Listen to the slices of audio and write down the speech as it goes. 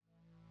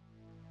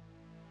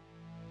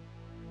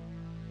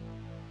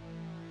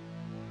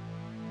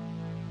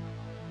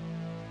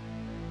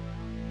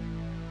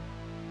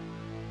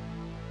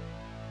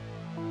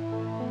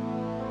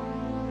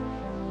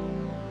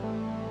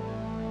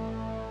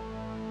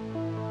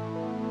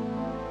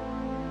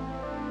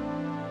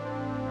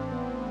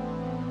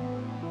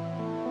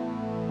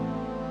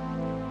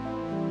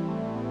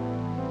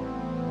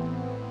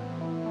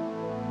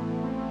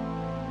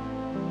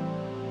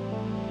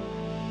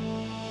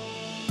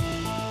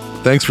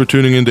Thanks for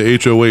tuning in to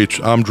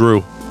HoH. I'm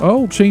Drew.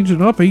 Oh,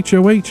 changing up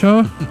HoH,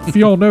 huh? If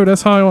you all know,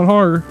 that's High on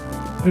Horror.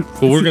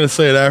 Well, we're going to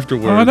say it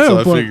afterwards, I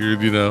know, so I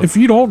figured, If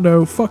you don't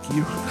know, fuck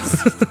you.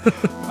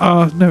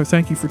 No,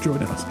 thank you for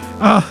joining us.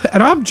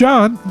 And I'm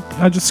John.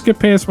 I just skipped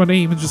past my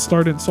name and just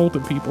started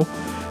insulting people.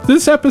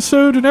 This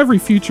episode and every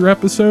future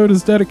episode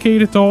is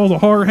dedicated to all the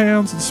horror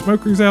hounds and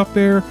smokers out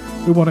there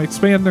who want to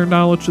expand their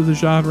knowledge of the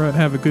genre and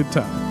have a good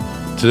time.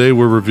 Today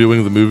we're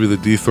reviewing the movie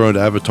that dethroned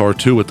Avatar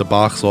 2 at the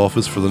box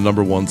office for the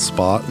 #1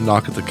 spot,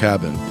 Knock at the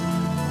Cabin.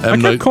 I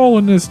kept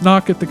calling this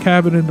Knock at the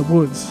Cabin in the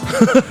Woods.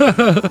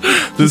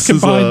 This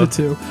combine the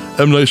two.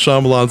 M. Night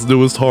Shyamalan's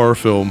newest horror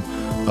film.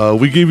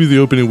 We gave you the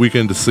opening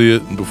weekend to see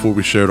it before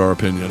we shared our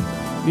opinion.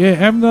 Yeah,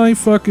 M. Night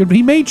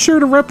he made sure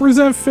to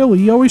represent Philly.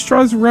 He always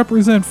tries to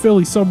represent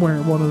Philly somewhere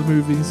in one of the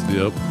movies.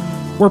 Yep.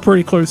 We're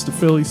pretty close to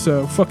Philly,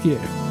 so fuck yeah.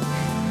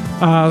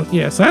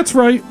 Yes, that's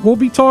right. We'll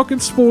be talking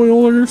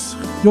spoilers.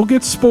 You'll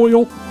get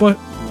spoiled, but,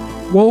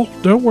 well,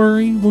 don't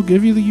worry. We'll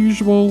give you the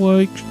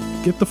usual,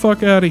 get the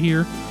fuck out of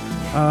here.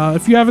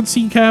 If you haven't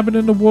seen Cabin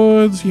in the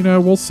Woods,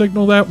 we'll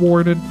signal that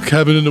warning.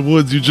 Cabin in the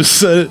Woods, you just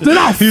said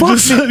it. You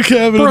just said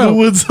Cabin in the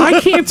Woods. I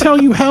can't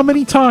tell you how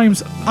many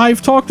times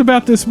I've talked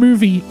about this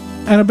movie,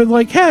 and I've been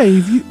like,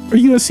 hey, are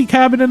you going to see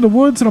Cabin in the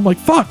Woods? And I'm like,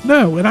 fuck,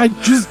 no. And I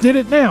just did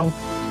it now.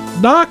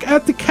 Knock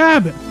at the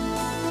Cabin.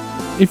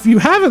 If you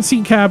haven't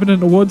seen Cabin in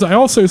the Woods, I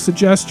also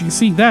suggest you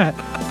see that.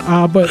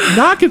 But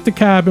Knock at the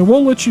Cabin,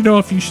 we'll let you know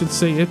if you should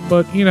see it.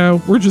 But,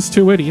 we're just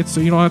two idiots,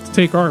 so you don't have to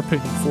take our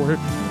opinion for it.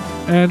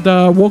 And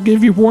we'll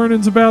give you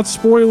warnings about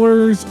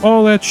spoilers,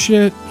 all that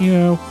shit,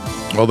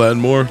 All that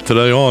and more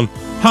today on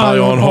High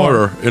on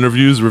Horror.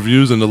 Interviews,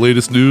 reviews, and the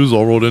latest news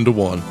all rolled into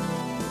one.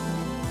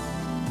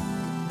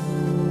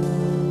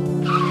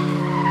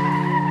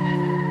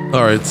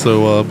 All right,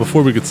 so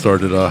before we get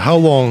started, how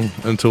long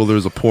until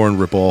there's a porn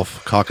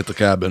ripoff, Cock at the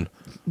Cabin?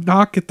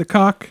 Knock at the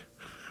cock.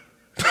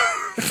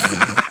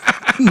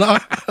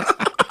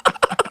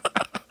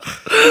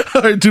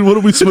 All right, dude, what are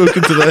we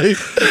smoking today?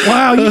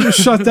 Wow, you just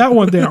shut that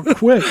one down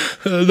quick.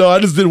 No, I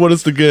just didn't want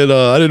us to get,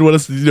 I didn't want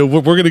us to,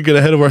 we're going to get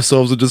ahead of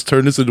ourselves and just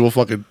turn this into a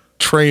fucking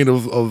train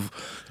of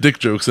dick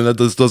jokes, and that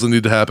just doesn't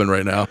need to happen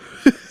right now.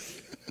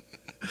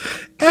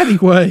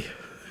 Anyway,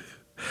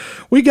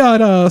 we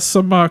got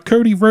some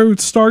Cody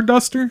Rhodes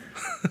Starduster.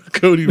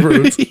 Cody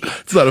Rhodes.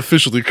 It's not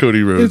officially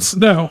Cody Rhodes.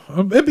 No.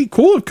 It'd be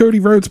cool if Cody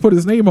Rhodes put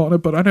his name on it,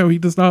 but I know he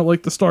does not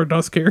like the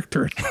Stardust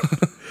character.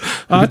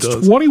 It's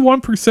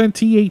 21%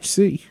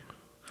 THC.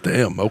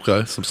 Damn,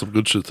 okay. Some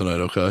good shit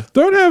tonight, okay.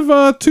 Don't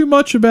have too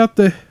much about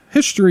the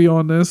history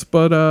on this,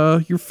 but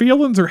your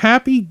feelings are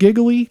happy,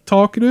 giggly,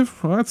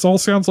 talkative. Well, that all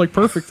sounds like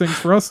perfect things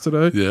for us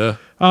today. Yeah.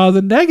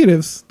 The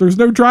negatives, there's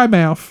no dry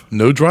mouth.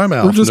 No dry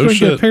mouth. We're just going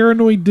to get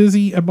paranoid,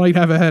 dizzy, and might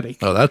have a headache.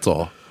 Oh, that's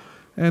all.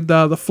 And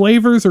the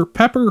flavors are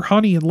pepper,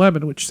 honey, and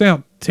lemon, which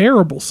sound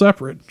terrible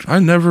separate.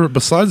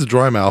 Besides the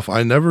dry mouth,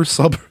 I never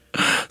suffer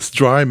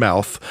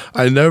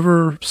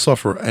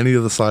any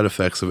of the side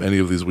effects of any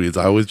of these weeds.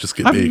 I always just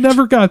get baked. I've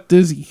never got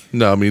dizzy.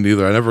 No, me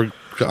neither.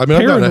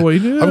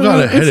 Paranoid. I've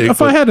got a headache. If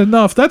I had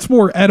enough, that's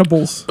more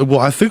edibles. Well,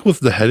 I think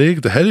with the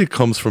headache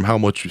comes from how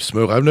much you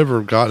smoke. I've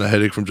never gotten a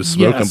headache from just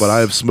smoking, but I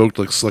have smoked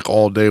like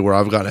all day where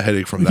I've gotten a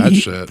headache from that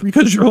shit.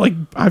 Because you're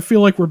I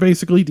feel like we're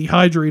basically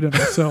dehydrating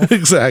ourselves.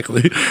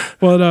 Exactly.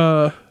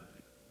 But,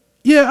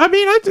 yeah, I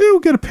mean, I do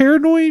get a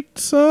paranoid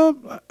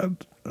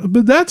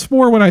but that's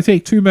more when I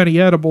take too many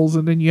edibles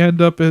and then you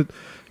end up at,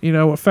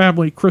 a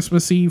family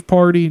Christmas Eve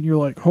party and you're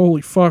like,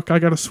 holy fuck, I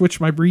got to switch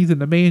my breathing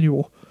to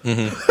manual.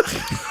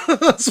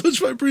 Mm-hmm.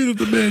 Switch my breathing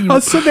to manual. I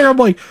sit there, I'm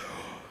like,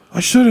 I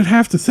shouldn't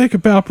have to think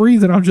about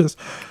breathing. I'm just,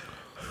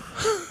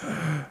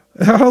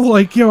 I'm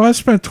like, I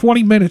spent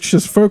 20 minutes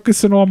just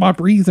focusing on my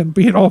breathing,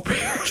 being all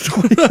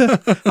paranoid.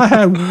 I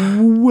had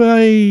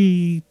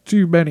way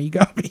too many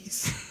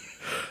gummies.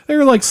 They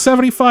were like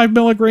 75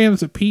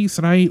 milligrams a piece,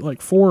 and I ate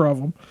like 4 of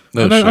them.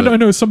 I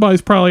know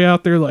somebody's probably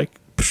out there like,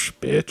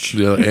 bitch.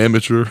 Yeah,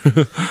 amateur.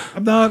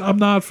 I'm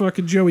not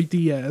fucking Joey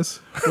Diaz.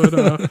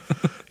 But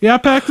yeah, I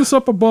packed us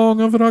up a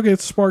bong of it. I'll get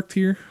sparked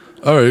here.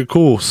 All right,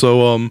 cool.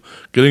 So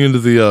getting into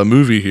the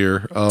movie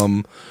here,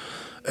 M.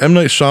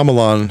 Night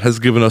Shyamalan has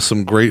given us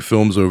some great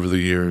films over the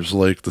years,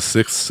 like The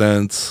Sixth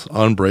Sense,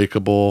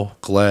 Unbreakable,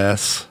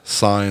 Glass,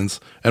 Signs,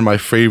 and my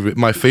favorite,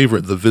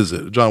 The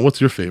Visit. John, what's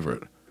your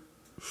favorite?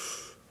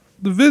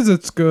 The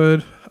Visit's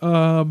good.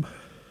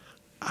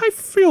 I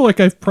feel like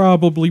I've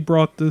probably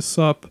brought this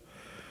up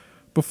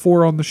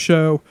before on the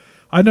show.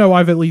 I know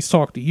I've at least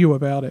talked to you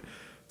about it.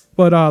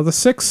 But The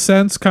Sixth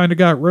Sense kind of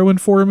got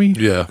ruined for me.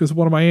 Yeah. Because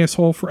one of my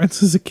asshole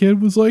friends as a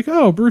kid was like,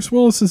 oh, Bruce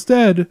Willis is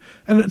dead.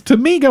 And to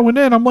me going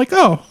in, I'm like,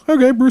 oh,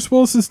 okay, Bruce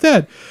Willis is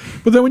dead.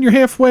 But then when you're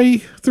halfway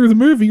through the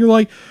movie, you're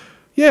like,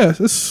 yeah,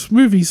 this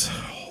movie's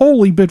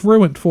wholly been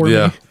ruined for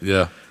me.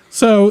 Yeah.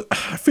 So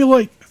I feel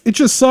like it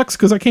just sucks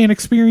because I can't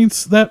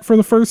experience that for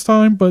the first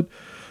time. But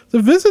The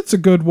Visit's a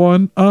good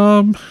one.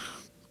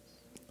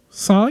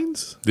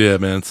 Signs? Yeah,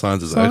 man,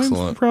 Signs is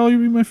excellent. Would probably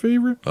be my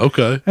favorite.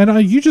 Okay.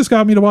 And you just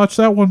got me to watch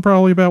that one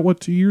probably about,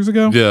 2 years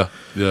ago? Yeah.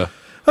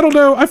 I don't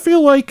know. I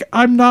feel like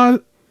I'm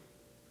not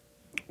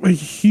a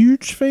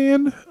huge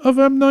fan of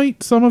M.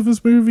 Night. Some of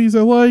his movies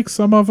I like.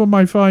 Some of them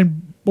I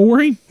find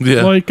boring.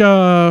 Yeah. Like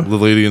The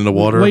Lady in the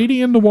Water.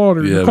 Lady in the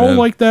Water. Yeah, Nicole man.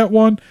 liked that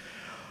one.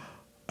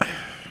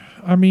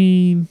 I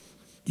mean,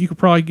 you could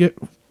probably get...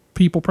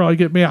 People probably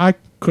get me. I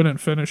couldn't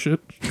finish it.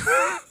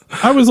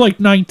 I was like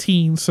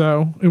 19,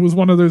 so it was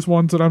one of those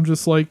ones that I'm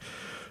just like,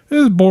 it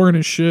is boring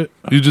as shit.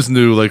 You just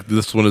knew, like,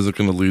 this one isn't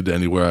going to lead to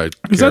anywhere I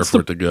care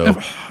for it to go.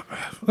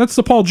 That's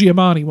the Paul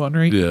Giamatti one,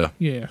 right? Yeah.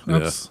 Yeah.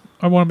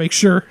 I want to make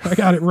sure I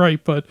got it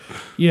right, but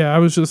yeah, I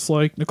was just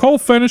like, Nicole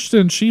finished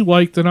it and she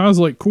liked it, and I was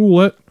like, cool,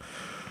 that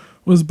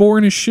was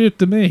boring as shit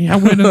to me. I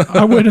went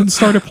and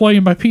started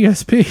playing my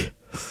PSP.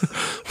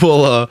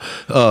 Well,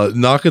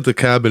 Knock at the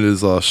Cabin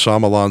is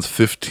Shyamalan's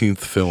 15th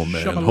film,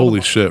 man. Shyamalan.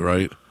 Holy shit,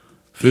 right?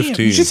 15. Damn,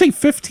 did you say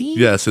 15?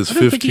 Yes, his I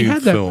didn't think he 15th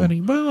had that film.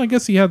 many. Well, I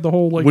guess he had the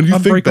whole, like, When you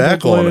think Unbreakable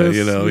back on it,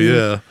 Glass,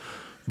 yeah.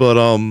 But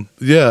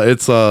yeah,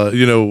 it's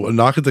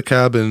Knock at the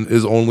Cabin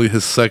is only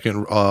his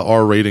second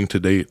R rating to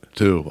date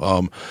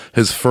too.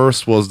 His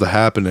first was The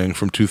Happening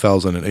from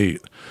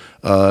 2008.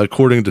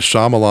 According to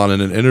Shyamalan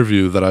in an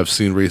interview that I've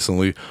seen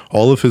recently,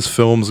 all of his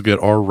films get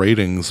R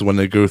ratings when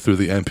they go through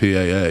the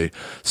MPAA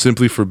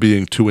simply for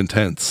being too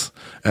intense.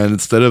 And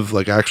instead of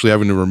like actually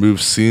having to remove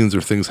scenes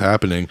or things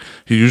happening,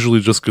 he usually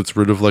just gets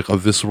rid of like a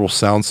visceral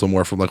sound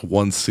somewhere from like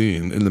one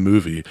scene in the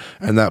movie,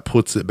 and that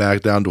puts it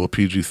back down to a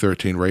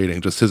PG-13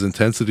 rating. Just his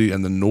intensity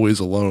and the noise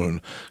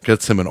alone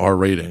gets him an R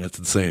rating. It's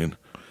insane.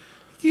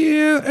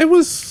 Yeah, it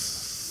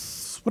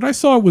was... When I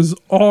saw it was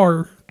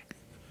R...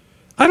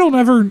 I don't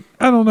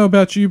know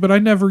about you, but I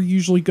never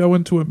usually go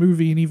into a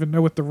movie and even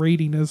know what the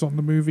rating is on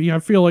the movie. I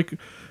feel like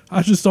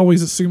I just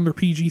always assume they're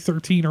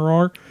PG-13 or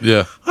R.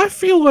 Yeah. I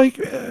feel like,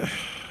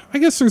 I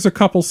guess there's a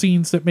couple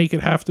scenes that make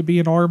it have to be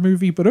an R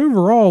movie, but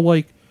overall,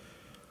 like,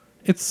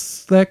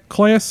 it's that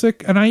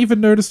classic. And I even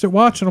noticed it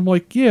watching. I'm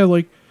like, yeah,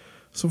 like,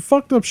 some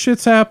fucked up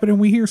shit's happening.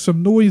 We hear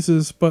some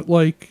noises, but,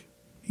 like,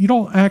 you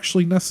don't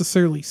actually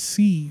necessarily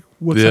see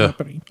what's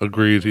happening.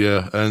 Agreed.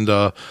 Yeah, and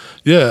and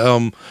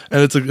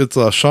it's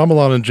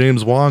Shyamalan and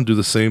James Wan do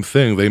the same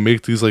thing. They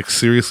make these like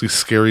seriously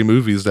scary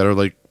movies that are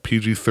like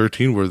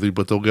PG-13 worthy,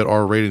 but they'll get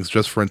R ratings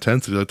just for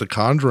intensity. Like The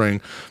Conjuring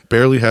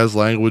barely has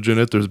language in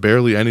it. There's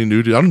barely any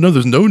nudity. I don't know.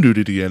 There's no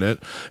nudity in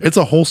it. It's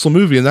a wholesome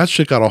movie, and that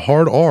shit got a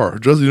hard R.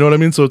 Just, you know what I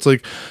mean? So it's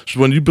like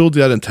when you build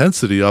that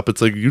intensity up,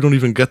 it's like you don't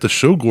even get the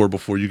show gore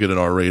before you get an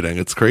R rating.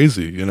 It's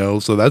crazy, you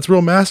know. So that's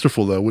real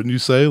masterful, though, wouldn't you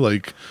say?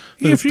 Like,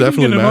 Yeah, it's if you can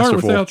definitely get an R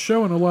masterful. without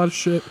showing a lot of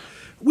shit,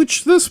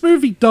 which this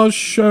movie does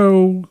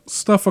show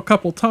stuff a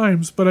couple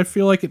times, but I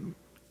feel like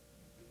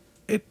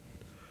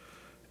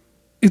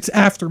it's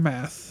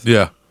aftermath.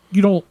 Yeah.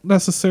 You don't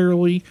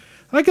necessarily...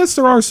 I guess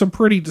there are some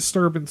pretty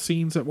disturbing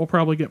scenes that we'll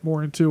probably get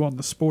more into on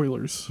the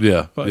spoilers.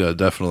 Yeah, But- yeah,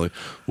 definitely.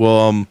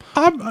 Well,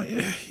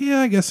 Yeah,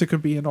 I guess it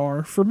could be an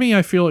R. For me,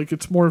 I feel like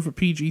it's more of a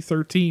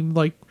PG-13.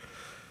 Like,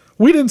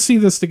 we didn't see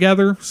this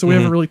together, so we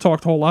haven't really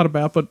talked a whole lot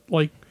about it, but,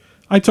 like,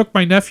 I took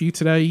my nephew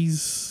today.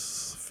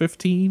 He's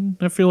 15.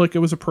 I feel like it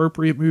was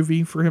appropriate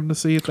movie for him to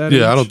see at that age.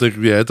 yeah, I don't think,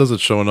 it doesn't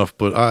show enough,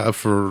 but I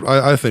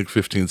think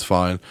 15's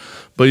fine.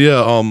 But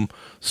yeah,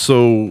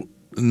 so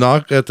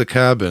Knock at the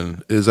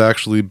Cabin is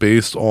actually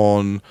based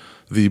on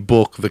the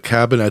book The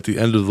Cabin at the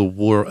End of the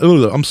World.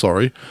 Oh, I'm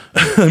sorry.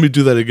 Let me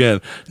do that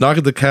again. Knock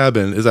at the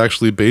Cabin is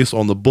actually based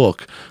on the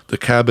book The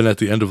Cabin at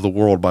the End of the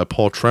World by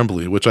Paul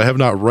Tremblay, which I have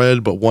not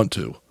read but want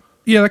to.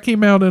 Yeah, that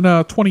came out in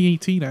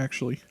 2018,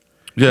 actually.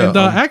 Yeah. And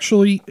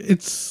actually,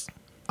 it's...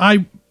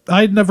 I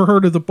had never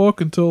heard of the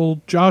book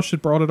until Josh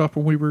had brought it up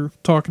when we were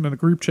talking in a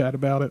group chat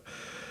about it.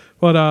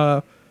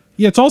 But,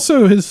 yeah, it's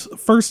also his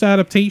first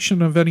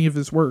adaptation of any of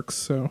his works,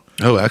 so...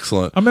 Oh,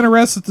 excellent. I'm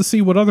interested to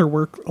see what other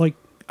work... Like,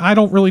 I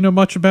don't really know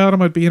much about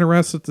him. I'd be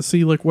interested to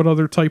see, like, what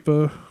other type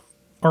of...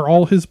 Are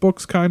all his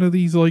books kind of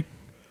these, like...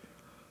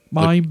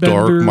 Like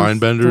dark mind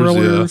benders,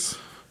 thrillers? yeah.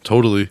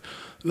 Totally.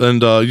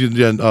 And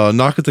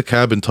Knock at the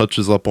Cabin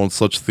touches up on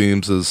such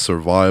themes as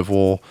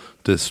survival,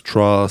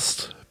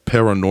 distrust,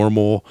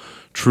 paranormal,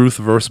 truth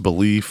versus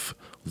belief,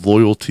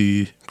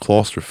 loyalty,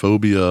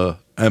 claustrophobia,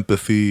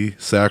 empathy,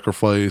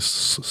 sacrifice,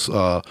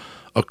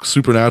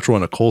 supernatural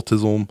and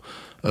occultism,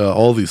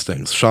 all these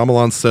things.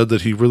 Shyamalan said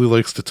that he really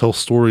likes to tell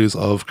stories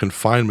of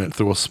confinement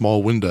through a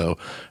small window,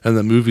 and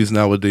that movies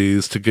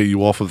nowadays, to get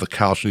you off of the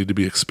couch, need to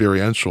be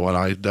experiential, and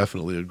I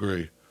definitely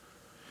agree.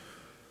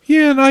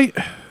 Yeah, and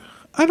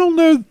I don't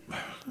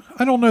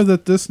know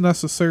that this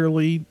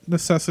necessarily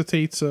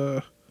necessitates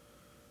a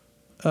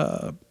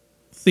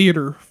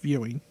theater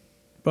viewing,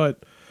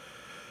 but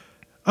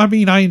I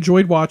mean, I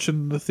enjoyed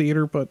watching the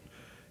theater, but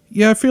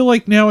yeah, I feel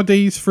like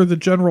nowadays for the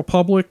general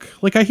public,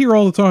 like I hear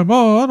all the time,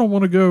 oh, I don't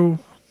want to go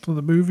to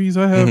the movies.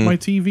 I have my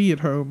TV at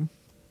home.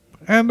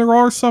 And there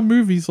are some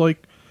movies,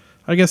 like,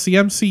 I guess the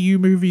MCU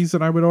movies,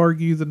 and I would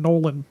argue the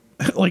Nolan,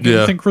 like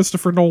anything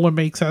Christopher Nolan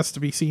makes has to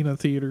be seen in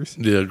theaters.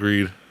 Yeah,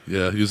 agreed.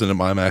 Yeah, using them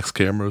IMAX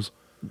cameras.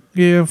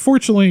 Yeah,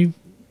 unfortunately,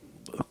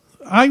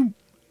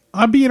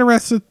 I'd be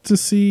interested to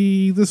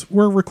see this.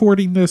 We're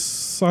recording this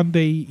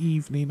Sunday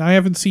evening. I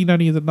haven't seen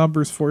any of the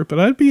numbers for it, but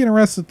I'd be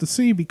interested to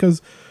see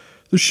because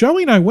The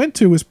showing I went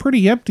to was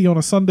pretty empty on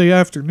a Sunday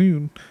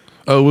afternoon.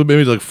 Oh,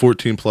 maybe like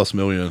 14 plus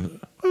million.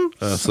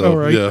 So, all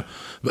right. yeah.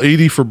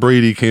 80 for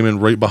Brady came in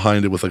right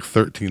behind it with like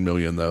 13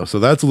 million, though. So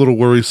that's a little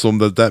worrisome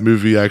that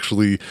movie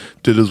actually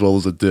did as well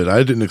as it did.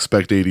 I didn't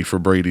expect 80 for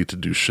Brady to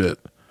do shit.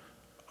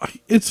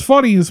 It's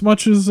funny, as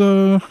much as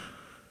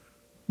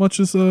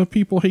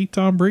people hate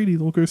Tom Brady,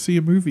 they'll go see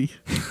a movie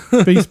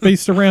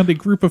based around a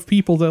group of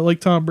people that like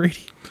Tom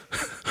Brady.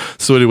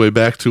 So anyway,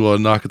 back to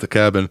Knock at the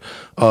Cabin.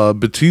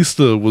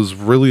 Batista was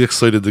really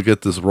excited to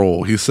get this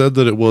role. He said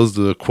that it was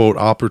the, quote,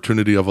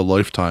 opportunity of a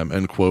lifetime,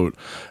 end quote,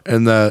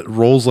 and that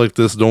roles like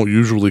this don't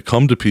usually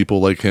come to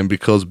people like him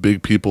because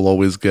big people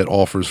always get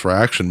offers for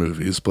action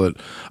movies. But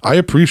I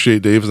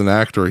appreciate Dave as an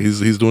actor.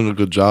 He's doing a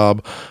good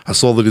job. I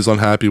saw that he's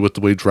unhappy with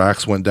the way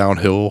Drax went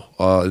downhill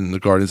in the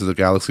Guardians of the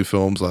Galaxy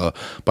films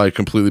by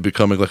completely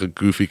becoming like a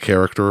goofy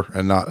character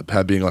and not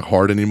being like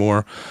hard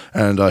anymore.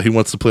 And he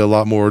wants to play a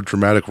lot more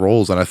dramatic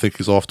roles, and I think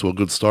he's off to a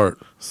good start.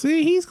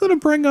 See, he's going to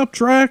bring up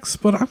Drax,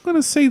 but I'm going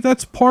to say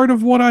that's part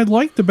of what I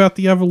liked about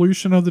the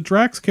evolution of the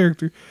Drax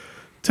character.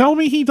 Tell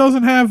me he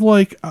doesn't have,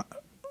 like,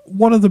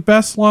 one of the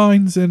best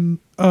lines in,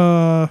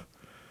 I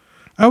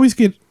always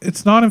get,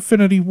 it's not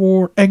Infinity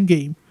War,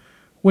 Endgame.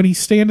 When he's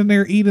standing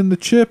there eating the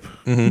chip,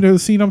 you know the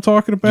scene I'm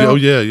talking about? Oh,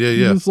 yeah.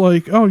 He's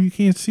like, oh, you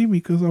can't see me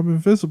because I'm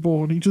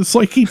invisible. And he just,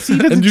 like, keeps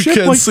eating and the you chip.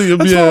 can't like, see him,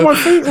 that's yeah. one of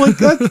my favorite. Like,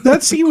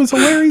 that scene was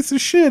hilarious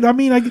as shit. I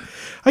mean,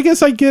 I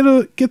guess I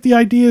get the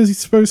idea he's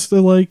supposed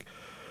to, like,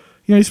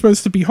 you know, he's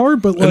supposed to be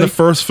hard, but, like... In the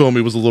first film,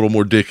 he was a little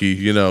more dicky,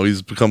 you know.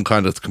 He's become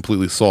kind of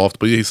completely soft,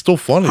 but yeah, he's still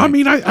funny. I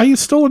mean, I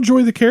still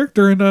enjoy the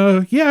character, and,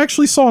 I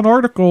actually saw an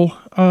article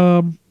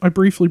I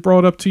briefly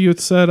brought up to you. It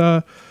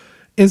said,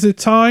 is it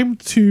time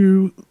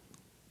to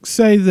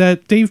say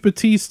that Dave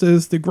Bautista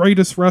is the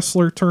greatest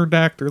wrestler turned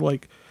actor?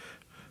 Like,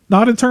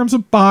 not in terms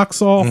of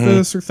box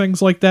office or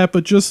things like that,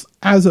 but just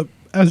as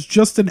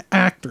just an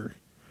actor.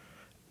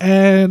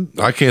 And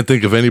I can't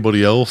think of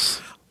anybody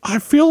else. I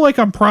feel like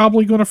I'm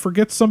probably going to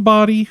forget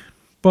somebody,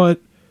 but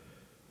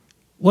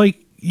like,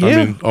 yeah.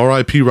 I mean,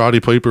 R.I.P. Roddy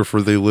Piper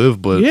for They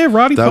Live, but yeah,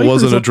 Roddy that Piper's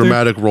wasn't a up there.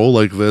 dramatic role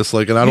like this.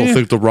 Like, and I don't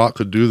think The Rock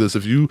could do this.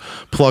 If you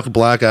plucked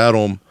Black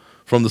Adam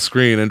from the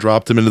screen and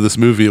dropped him into this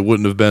movie, it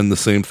wouldn't have been the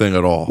same thing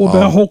at all. What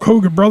about Hulk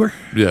Hogan, brother?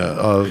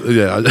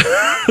 Yeah.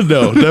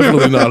 No,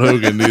 definitely not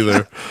Hogan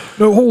either.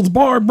 No holds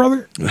barred,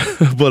 brother.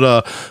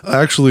 But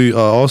actually,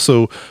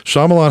 also,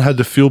 Shyamalan had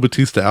to feel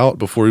Batista out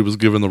before he was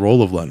given the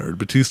role of Leonard.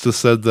 Batista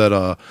said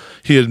that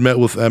he had met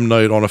with M.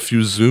 Night on a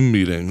few Zoom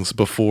meetings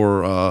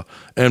before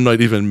M. Night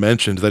even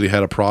mentioned that he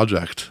had a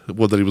project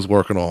that he was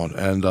working on,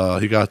 and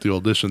he got the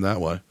audition that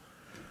way.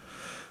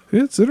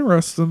 It's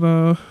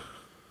interesting.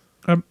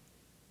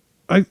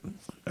 I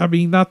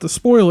mean, not to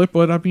spoil it,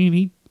 but I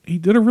mean, he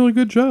did a really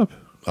good job.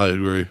 I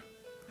agree.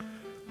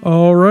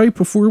 All right,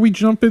 before we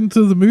jump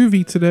into the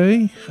movie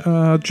today,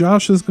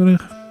 Josh is going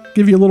to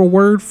give you a little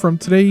word from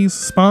today's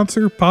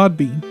sponsor,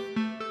 Podbean.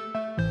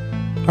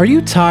 Are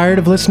you tired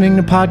of listening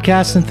to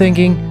podcasts and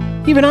thinking,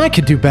 even I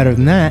could do better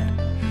than that?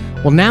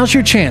 Well, now's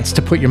your chance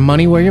to put your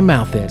money where your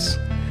mouth is.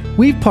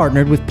 We've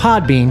partnered with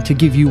Podbean to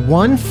give you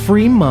 1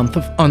 free month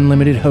of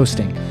unlimited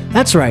hosting.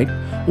 That's right,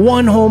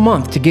 1 whole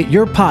month to get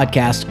your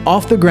podcast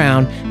off the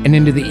ground and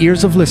into the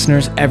ears of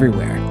listeners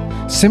everywhere.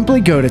 Simply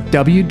go to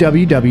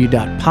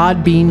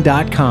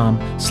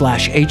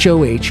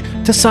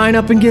www.podbean.com/HoH to sign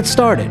up and get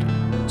started.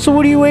 So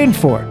what are you waiting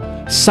for?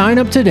 Sign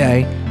up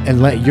today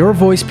and let your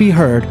voice be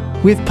heard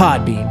with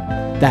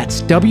Podbean.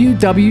 That's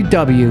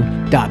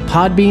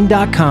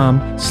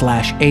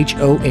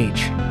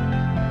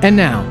www.podbean.com/HoH. And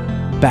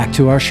now, back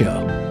to our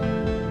show.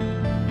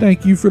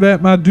 Thank you for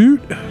that, my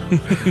dude.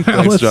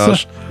 Thanks,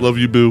 Josh. Love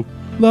you, boo.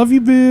 Love you,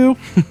 boo.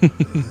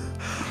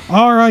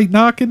 All right,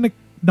 knock in the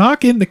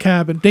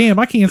cabin. Damn,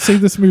 I can't say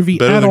this movie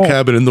Better at than all.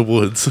 Cabin in the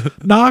Woods.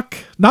 Knock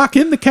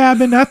in the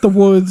cabin at the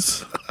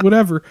woods.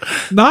 Whatever.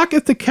 Knock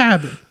at the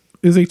Cabin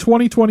is a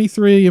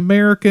 2023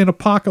 American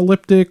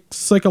apocalyptic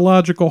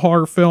psychological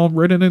horror film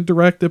written and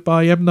directed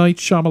by M. Night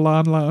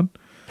Shyamalan.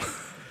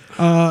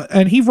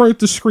 And he wrote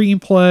the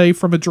screenplay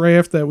from a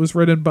draft that was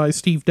written by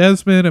Steve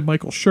Desmond and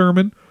Michael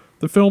Sherman.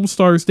 The film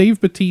stars Dave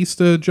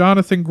Bautista,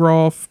 Jonathan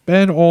Groff,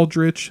 Ben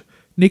Aldrich,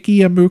 Nikki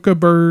Amuka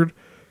Bird,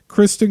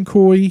 Kristen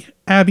Cooey,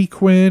 Abby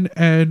Quinn,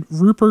 and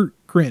Rupert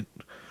Grint,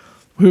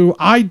 who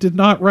I did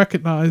not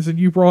recognize and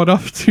you brought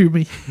up to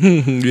me.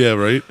 Yeah,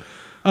 right?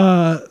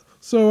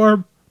 So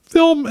our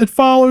film, it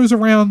follows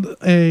around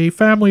a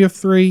family of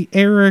 3,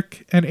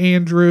 Eric and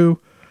Andrew,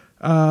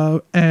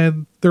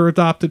 and their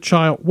adopted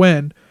child,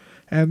 Wen.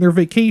 And they're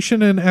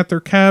vacationing at their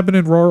cabin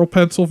in rural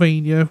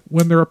Pennsylvania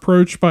when they're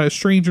approached by a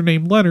stranger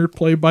named Leonard,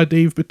 played by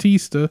Dave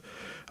Bautista.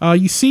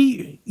 You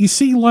see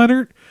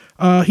Leonard.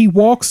 He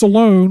walks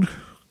alone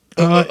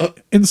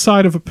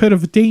inside of a pit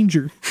of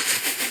danger.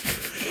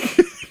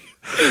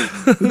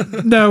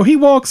 No, he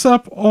walks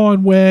up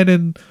on Wen,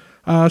 and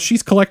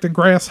she's collecting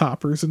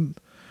grasshoppers. And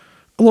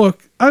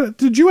look,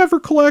 did you ever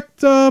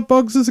collect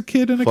bugs as a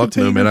kid in a Fuck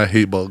container? no, man. I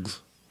hate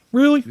bugs.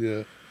 Really?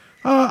 Yeah.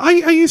 I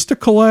used to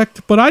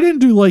collect, but I didn't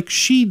do like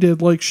she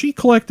did. Like she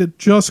collected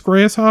just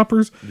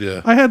grasshoppers.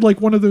 Yeah. I had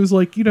like one of those,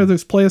 like, you know,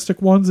 those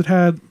plastic ones that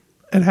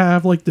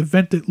have like the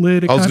vented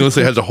lid. I was going to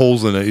say it had the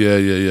holes in it.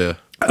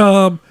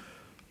 Yeah.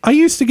 I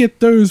used to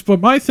get those, but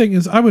my thing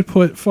is I would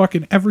put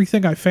fucking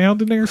everything I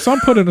found in there. So I'm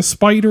putting a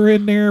spider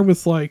in there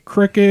with like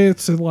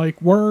crickets and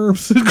like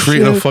worms and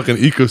Creating shit. a fucking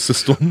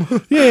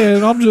ecosystem. Yeah,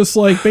 and I'm just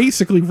like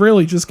basically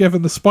really just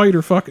giving the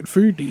spider fucking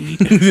food to eat.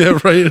 Yeah,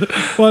 right.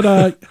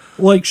 But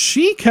like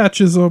she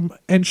catches them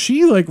and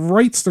she like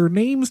writes their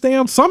names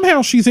down.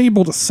 Somehow she's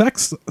able to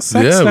sex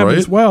them right.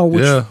 as well.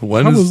 Which Yeah,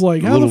 when I is was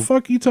like, how little- the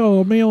fuck you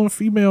tell a male and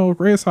female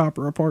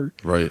grasshopper apart?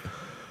 Right.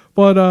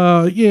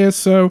 But yeah,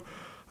 so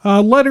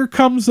Leonard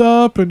comes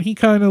up and he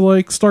kind of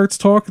like starts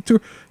talking to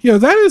her. You know,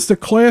 that is the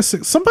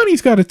classic.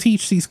 Somebody's got to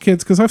teach these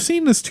kids, because I've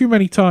seen this too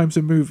many times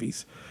in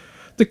movies.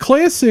 The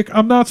classic,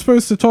 I'm not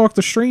supposed to talk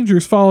to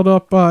strangers, followed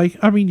up by,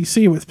 I mean, you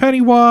see it with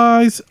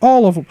Pennywise,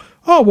 all of them.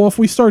 Oh, well, if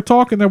we start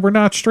talking, then we're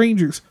not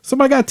strangers.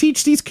 Somebody got to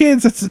teach these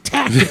kids that's a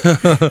tactic.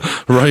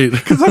 Right.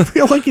 Because I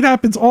feel like it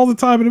happens all the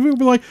time in a movie.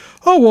 We're like,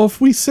 oh, well,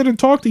 if we sit and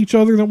talk to each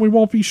other, then we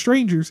won't be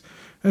strangers.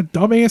 A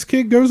dumbass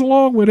kid goes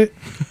along with it.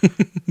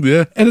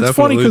 Yeah. And it's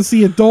funny definitely. because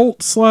the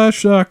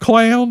adult /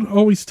 clown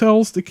always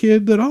tells the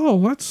kid that, oh,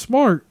 that's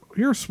smart.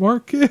 You're a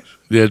smart kid.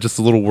 Yeah, just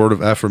a little word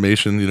of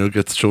affirmation, you know,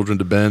 gets children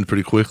to bend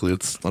pretty quickly.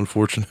 It's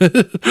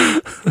unfortunate.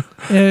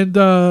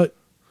 And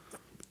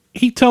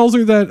he tells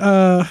her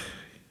that,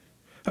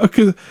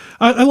 okay,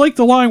 I like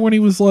the line when he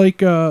was like,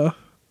 you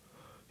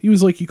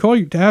call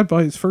your dad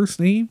by his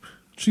first name?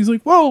 She's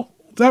like, well,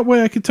 that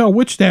way I can tell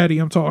which daddy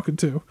I'm talking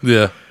to.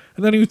 Yeah.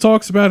 And then he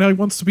talks about how he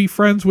wants to be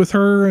friends with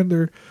her and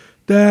their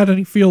dad, and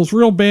he feels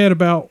real bad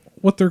about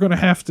what they're going to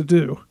have to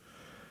do.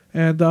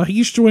 And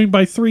he's joined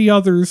by 3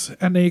 others,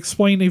 and they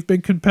explain they've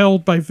been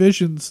compelled by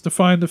visions to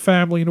find the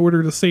family in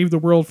order to save the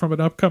world from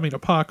an upcoming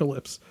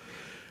apocalypse.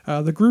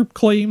 The group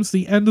claims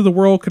the end of the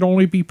world can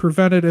only be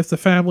prevented if the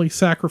family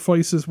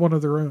sacrifices one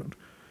of their own.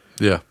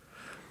 Yeah.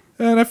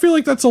 And I feel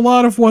like that's a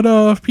lot of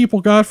what people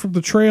got from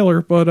the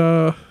trailer,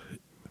 but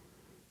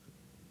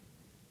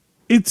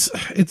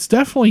it's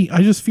definitely,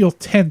 I just feel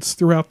tense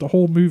throughout the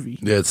whole movie.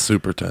 Yeah, it's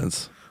super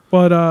tense.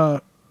 But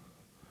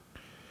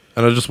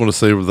And I just want to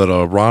say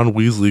that Ron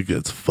Weasley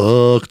gets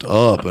fucked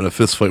up in a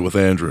fist fight with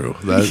Andrew.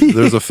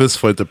 There's a fist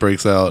fight that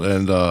breaks out,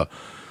 and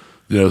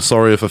you know,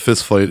 sorry if a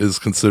fist fight is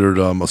considered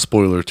a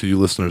spoiler to you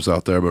listeners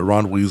out there, but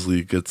Ron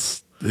Weasley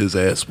gets his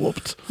ass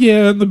whooped.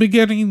 yeah, in the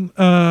beginning,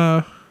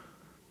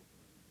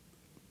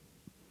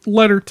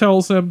 Leonard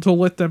tells them to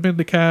let them in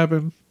the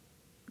cabin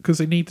because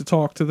they need to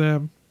talk to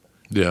them.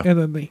 Yeah. And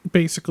then they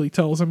basically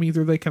tells them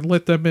either they can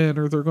let them in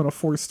or they're going to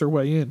force their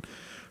way in.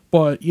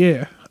 But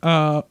yeah,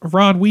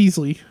 Ron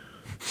Weasley.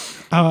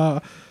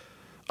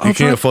 He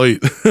can't fight.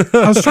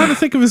 I was trying to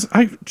think of his.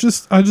 I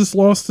just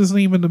lost his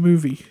name in the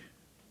movie.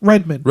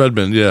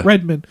 Redmond. Yeah.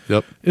 Redmond.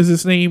 Yep. Is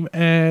his name,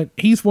 and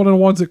he's one of the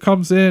ones that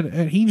comes in,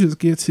 and he just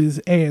gets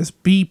his ass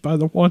beat by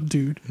the one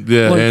dude.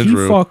 Yeah, like,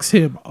 Andrew. He fucks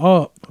him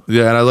up.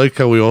 Yeah, and I like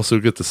how we also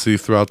get to see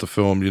throughout the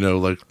film, you know,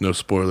 like no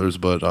spoilers,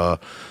 but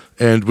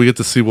and we get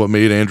to see what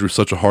made Andrew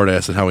such a hard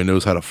ass and how he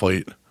knows how to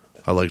fight.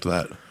 I liked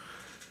that.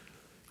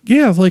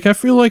 Yeah, like I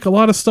feel like a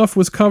lot of stuff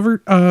was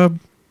covered.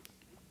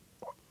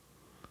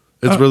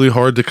 It's really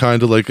hard to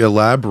kind of like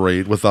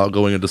elaborate without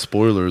going into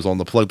spoilers on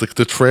the plot.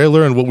 The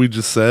trailer and what we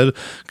just said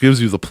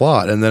gives you the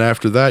plot, and then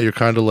after that, you're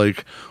kind of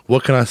like,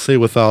 what can I say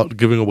without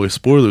giving away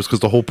spoilers? Because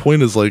the whole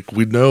point is like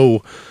we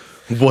know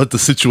what the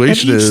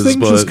situation and each is, thing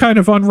but just kind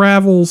of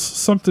unravels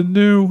something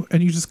new,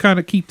 and you just kind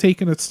of keep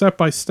taking it step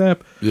by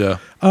step. yeah,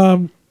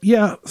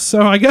 Yeah,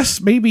 so I guess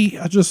maybe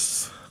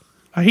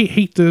I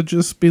hate to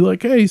just be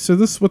like, hey, so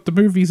this is what the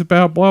movie's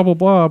about, blah blah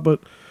blah, but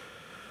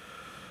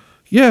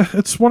yeah,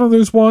 it's one of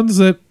those ones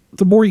that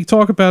the more you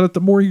talk about it,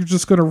 the more you're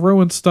just going to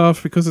ruin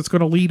stuff because it's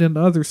going to lead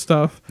into other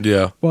stuff.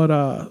 yeah,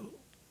 But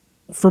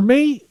for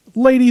me,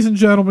 ladies and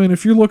gentlemen,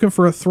 if you're looking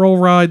for a thrill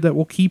ride that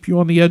will keep you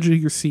on the edge of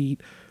your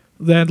seat,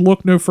 then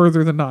look no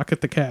further than Knock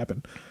at the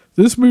Cabin.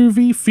 This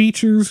movie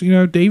features, you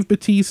know, Dave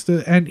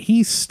Bautista, and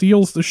he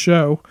steals the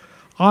show.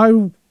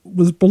 I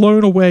was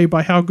blown away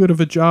by how good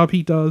of a job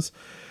he does.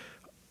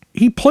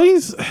 He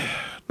plays,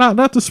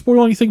 not to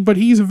spoil anything, but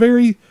he's a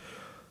very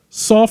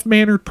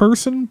soft-mannered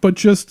person, but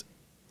just,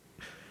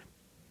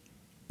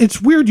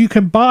 it's weird you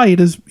can buy it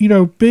as, you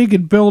know, big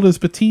and built as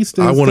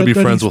Batista is. I want to be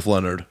friends he's- with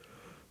Leonard.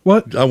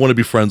 What? I want to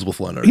be friends with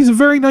Leonard. He's a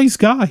very nice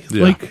guy.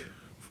 Yeah. Like,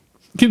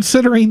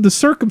 considering the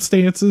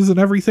circumstances and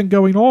everything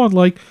going on,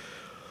 like,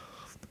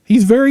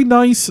 he's very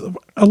nice.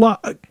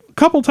 A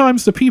couple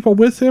times the people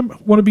with him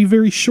want to be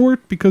very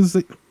short because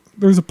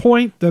there's a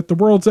point that the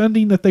world's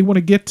ending that they want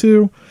to get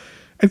to.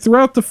 And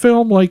throughout the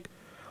film, like,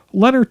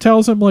 Leonard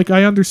tells him, like,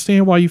 I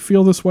understand why you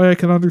feel this way. I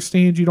can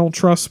understand you don't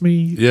trust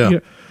me. Yeah. You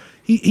know,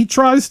 he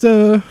tries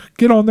to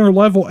get on their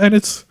level, and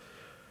it's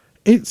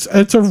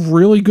a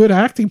really good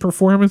acting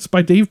performance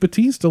by Dave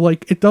Bautista.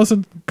 Like, it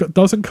doesn't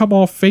come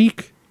off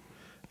fake.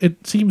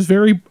 It seems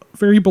very,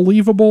 very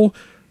believable.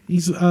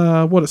 He's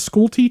a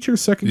school teacher,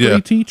 second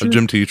grade teacher. a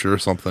gym teacher or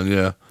something.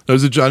 Yeah,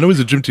 No, I know he's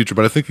a gym teacher,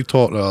 but I think he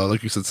taught,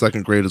 like you said,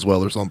 second grade as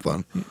well or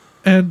something.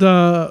 And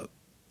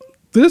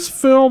this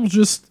film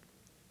just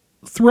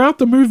throughout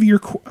the movie,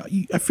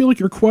 I feel like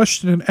you're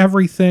questioning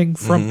everything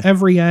from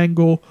every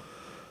angle.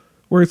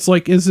 Where it's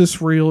like, is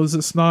this real? Is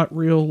this not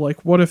real?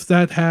 Like, what if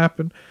that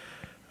happened?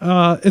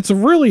 It's a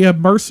really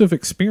immersive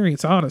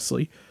experience,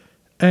 honestly.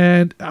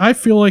 And I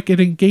feel like it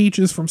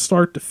engages from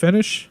start to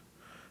finish.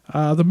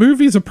 The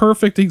movie is a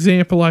perfect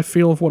example, I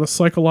feel, of what a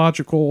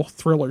psychological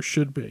thriller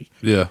should be.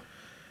 Yeah.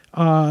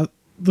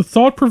 The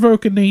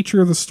thought-provoking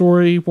nature of the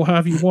story will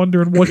have you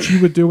wondering what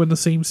you would do in the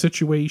same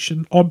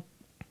situation on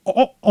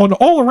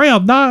all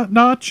around,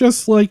 not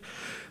just like,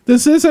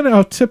 this isn't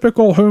a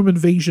typical home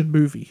invasion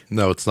movie.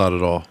 No, it's not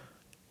at all.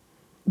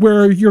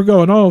 Where you're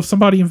going, oh, if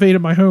somebody invaded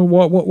my home,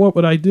 what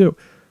would I do?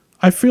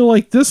 I feel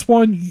like this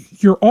one,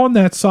 you're on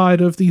that side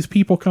of these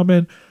people come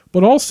in,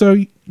 but also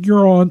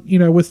you're on,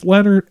 with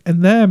Leonard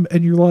and them,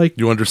 and you're like...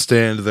 You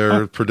understand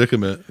their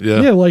predicament.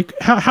 Yeah. Yeah, like,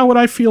 how would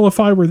I feel if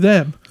I were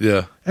them?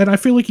 Yeah. And I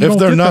feel like if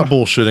they're not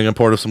bullshitting and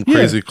part of some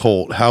crazy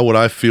cult, how would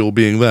I feel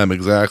being them?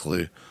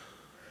 Exactly.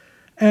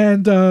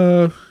 And,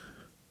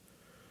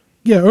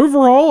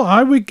 overall,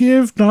 I would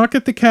give Knock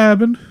at the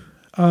Cabin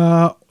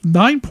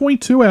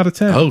 9.2 out of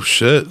 10. Oh,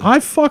 shit. I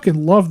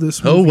fucking love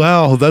this movie. Oh,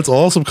 wow. That's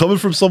awesome. Coming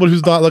from someone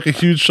who's not like a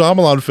huge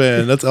Shyamalan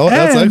fan. That's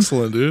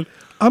excellent, dude.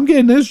 I'm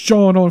getting this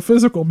John on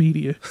physical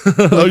media.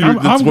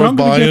 I'm going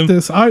to get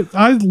this.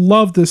 I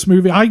love this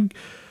movie.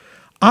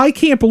 I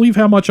can't believe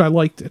how much I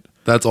liked it.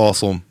 That's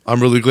awesome. I'm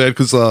really glad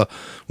because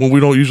when we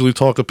don't usually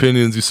talk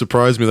opinions, you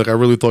surprised me. Like, I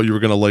really thought you were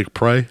going to like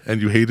Prey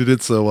and you hated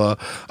it. So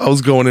I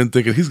was going in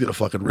thinking he's going to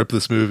fucking rip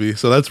this movie.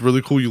 So that's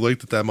really cool. You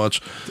liked it that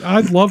much.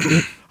 I loved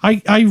it.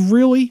 I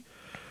really,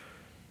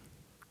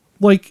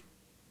 like,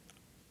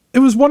 it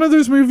was one of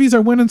those movies I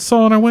went and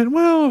saw and I went,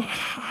 well,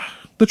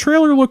 the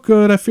trailer looked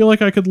good. I feel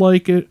like I could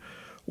like it.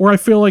 Or I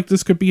feel like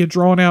this could be a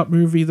drawn out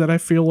movie that I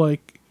feel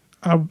like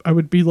I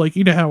would be like,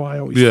 you know how I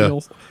always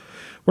feel.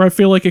 Where I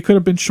feel like it could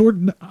have been short.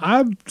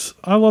 I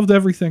loved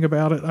everything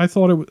about it. I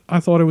thought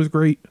it was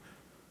great.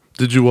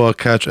 Did you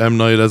catch M.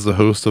 Night as the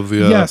host of the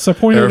yes, I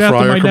pointed it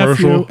out to my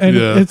nephew, and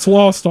it's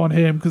lost on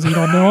him because he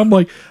don't know. I'm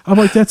like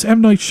that's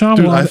M. Night Shyamalan.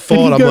 Dude, I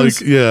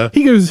thought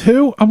He goes,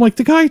 who? I'm like,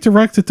 the guy who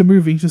directed the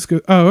movie. He just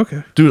goes, oh,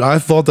 okay. Dude, I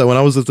thought that when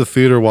I was at the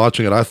theater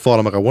watching it,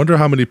 I'm like, I wonder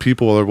how many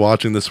people are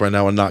watching this right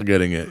now and not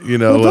getting it. You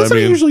know, doesn't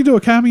he usually do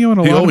a cameo in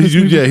a lot of his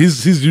movies? Yeah,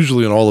 he's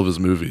usually in all of his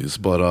movies,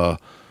 but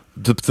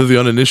to the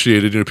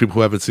uninitiated, people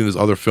who haven't seen his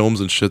other films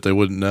and shit, they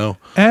wouldn't know.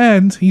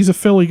 And he's a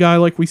Philly guy,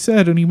 like we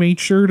said, and he made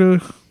sure to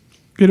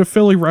get a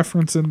Philly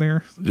reference in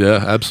there.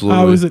 Yeah,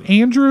 absolutely. Was it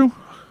Andrew?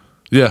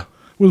 Yeah.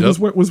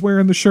 Was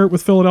wearing the shirt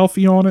with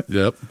Philadelphia on it.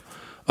 Yep.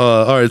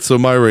 All right, so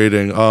my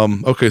rating.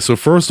 Okay, so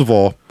first of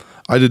all,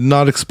 I did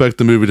not expect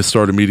the movie to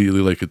start immediately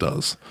like it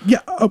does.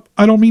 Yeah,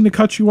 I don't mean to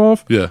cut you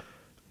off. Yeah.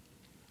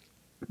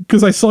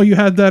 Because I saw you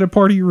had that at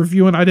part of your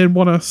review, and I didn't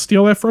want to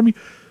steal that from you.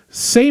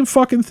 Same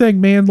fucking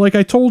thing, man. Like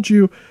I told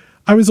you,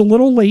 I was a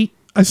little late.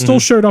 I still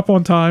showed up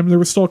on time. There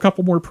was still a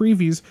couple more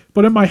previews.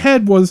 But in my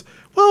head was,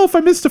 well, if I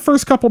missed the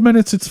first couple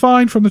minutes, it's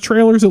fine. From the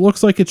trailers, it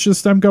looks like it's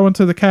just them going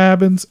to the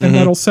cabins, and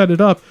that'll set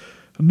it up.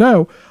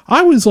 No.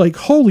 I was like,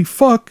 holy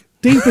fuck.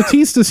 Dave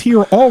Bautista's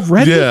here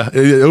already? Yeah,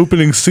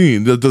 opening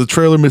scene. The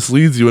trailer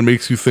misleads you and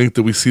makes you think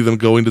that we see them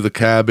going to the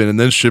cabin and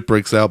then shit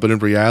breaks out. But in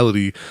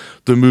reality,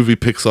 the movie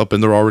picks up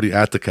and they're already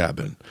at the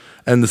cabin.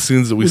 And the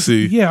scenes that we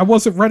see... Yeah, I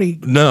wasn't ready.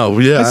 No,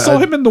 yeah. I saw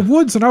him in the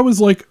woods and I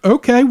was like,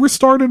 okay, we're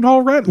starting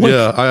already. Like,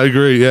 yeah, I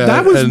agree, yeah.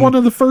 That was one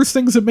of the first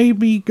things that made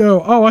me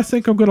go, oh, I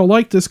think I'm going to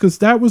like this, because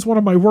that was one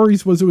of my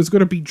worries, was it was going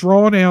to be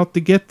drawn out to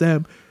get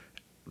them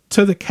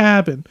to the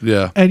cabin.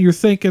 Yeah. And you're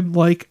thinking,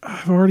 like,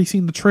 I've already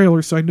seen the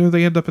trailer, so I know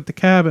they end up at the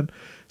cabin.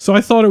 So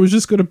I thought it was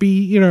just going to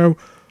be,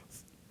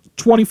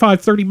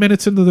 25, 30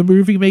 minutes into the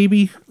movie,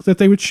 maybe, that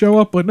they would show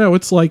up. But no,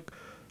 it's like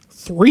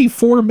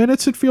 3-4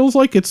 minutes, it feels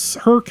like. It's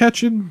her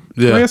catching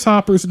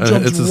grasshoppers and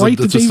jumps right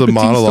to Dave Bautista walking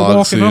up on.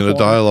 It's just a monologue scene, a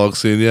dialogue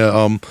scene, yeah.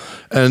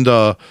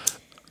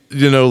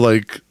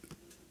 Like...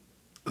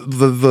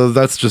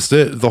 that's just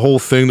it. The whole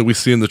thing that we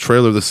see in the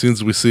trailer, the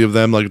scenes we see of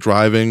them like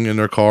driving in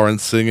their car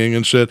and singing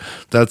and shit,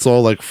 that's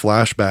all like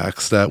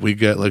flashbacks that we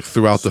get like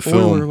throughout the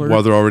film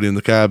while they're already in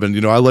the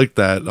cabin. I like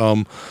that.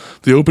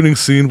 The opening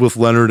scene with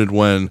Leonard and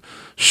Wen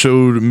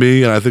showed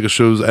me, and I think it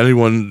shows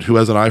anyone who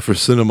has an eye for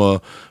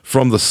cinema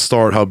from the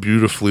start, how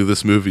beautifully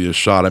this movie is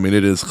shot. I mean,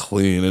 it is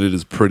clean and it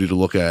is pretty to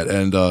look at,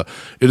 and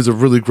it is a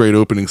really great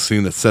opening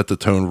scene that set the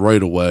tone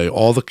right away.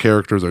 All the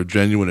characters are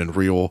genuine and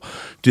real.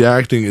 The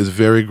acting is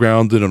very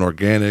grounded and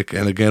organic,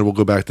 and again, we'll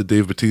go back to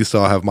Dave Bautista.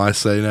 I'll have my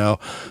say now.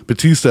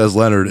 Bautista as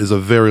Leonard is a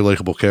very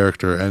likable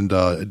character,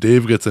 and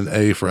Dave gets an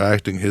A for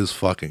acting his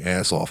fucking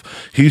ass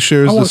off. He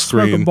shares the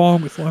screen.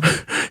 With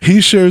Leonard.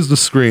 He shares the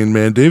screen,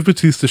 man. Dave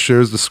Bautista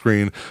shares the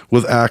screen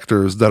with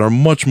actors that are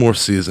much more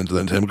seasoned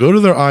than him. Go to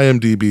their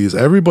IMDb's.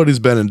 Everybody's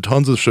been in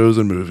tons of shows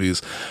and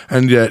movies,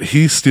 and yet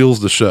he steals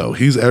the show.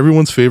 He's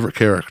everyone's favorite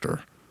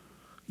character.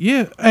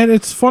 Yeah, and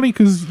it's funny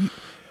because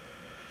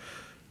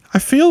I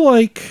feel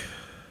like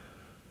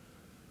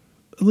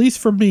at least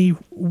for me,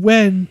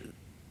 when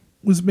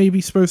was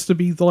maybe supposed to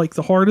be like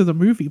the heart of the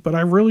movie, but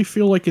I really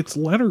feel like it's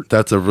Leonard.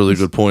 That's a really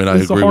good point. I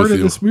is the agree heart with of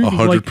you. this movie.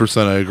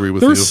 100% I agree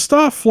with you. There's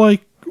stuff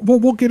like, well,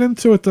 we'll get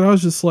into it that I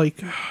was just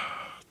like,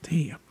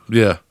 damn.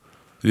 Yeah.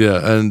 Yeah.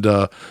 And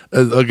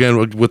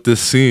again, with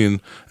this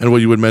scene and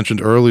what you had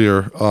mentioned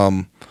earlier,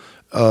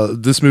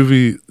 this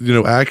movie,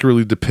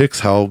 accurately depicts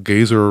how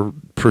gays are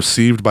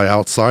perceived by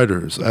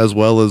outsiders, as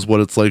well as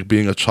what it's like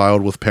being a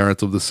child with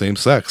parents of the same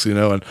sex,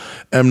 and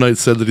M. Night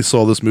said that he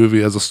saw this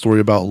movie as a story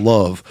about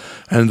love,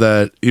 and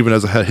that even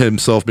as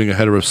himself being a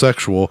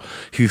heterosexual,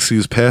 he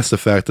sees past the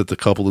fact that the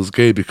couple is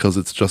gay because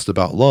it's just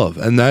about love.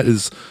 And that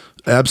is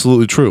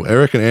absolutely true.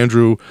 Eric and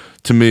Andrew,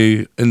 to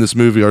me, in this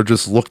movie, are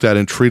just looked at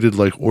and treated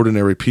like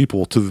ordinary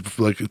people to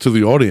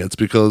the audience,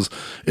 because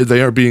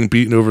they are being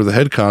beaten over the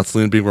head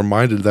constantly and being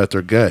reminded that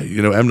they're gay.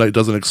 M. Night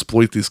doesn't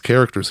exploit these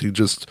characters; he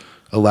just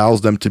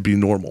allows them to be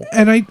normal.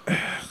 And I,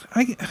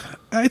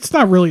 it's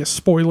not really a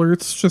spoiler;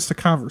 it's just a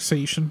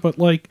conversation. But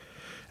like,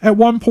 at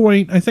one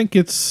point, I think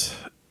it's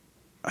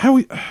how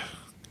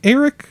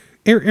Eric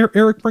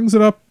brings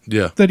it up.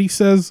 Yeah, that he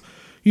says,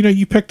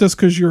 you picked us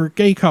because you're a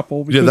gay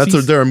couple. Yeah,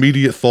 that's their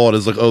immediate thought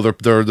is like, oh, they're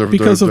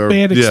because of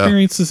bad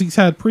experiences he's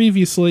had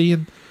previously,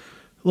 and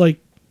like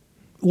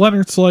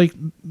Leonard's like,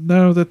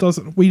 no, that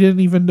doesn't. We didn't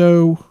even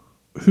know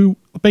who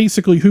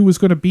was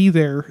going to be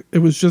there. It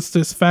was just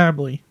this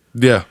family.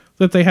 Yeah,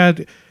 that they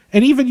had,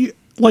 and even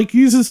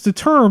uses the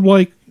term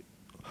like,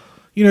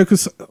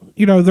 because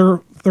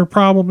their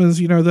problem is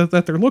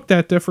that they're looked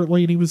at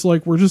differently, and he was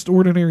like, we're just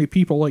ordinary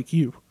people like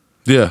you.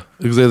 Yeah,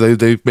 exactly.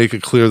 They make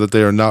it clear that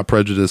they are not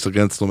prejudiced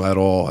against them at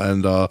all.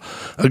 And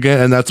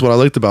again, that's what I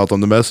liked about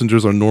them. The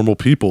messengers are normal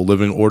people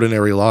living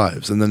ordinary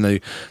lives. And then they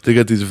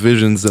get these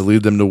visions that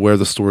lead them to where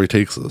the story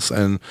takes us.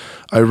 And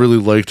I really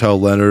liked how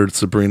Leonard,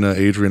 Sabrina,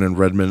 Adrian, and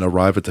Redmond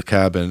arrive at the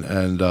cabin.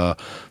 And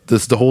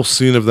the whole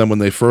scene of them when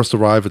they first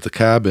arrive at the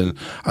cabin,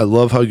 I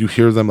love how you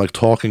hear them like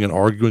talking and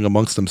arguing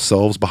amongst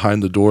themselves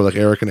behind the door. Like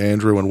Eric and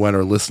Andrew and Wen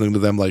are listening to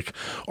them like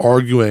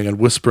arguing and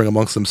whispering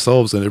amongst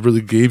themselves. And it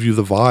really gave you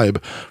the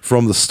vibe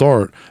from the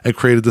start and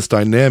created this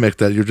dynamic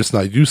that you're just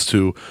not used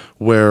to,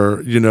 where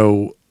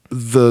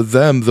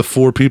the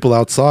four people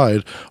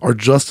outside are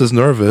just as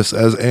nervous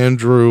as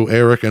Andrew,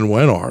 Eric, and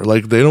Wen are.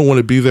 Like, they don't want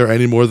to be there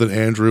any more than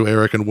Andrew,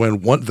 Eric, and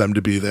Wen want them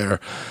to be there.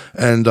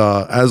 And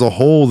as a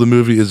whole, the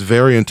movie is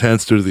very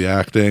intense due to the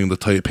acting, the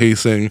tight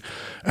pacing,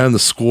 and the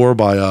score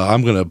by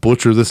I'm gonna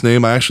butcher this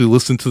name. I actually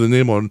listened to the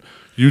name on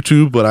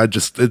YouTube, but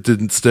it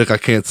didn't stick. I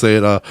can't say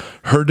it.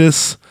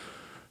 Herdis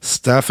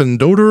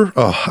Staffendoder.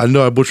 Oh, I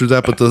know I butchered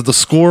that, but the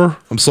score,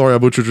 I'm sorry I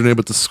butchered your name,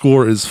 but the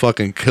score is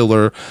fucking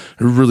killer. It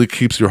really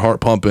keeps your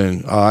heart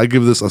pumping. I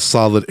give this a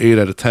solid 8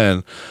 out of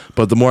 10,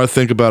 but the more I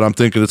think about it, I'm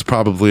thinking it's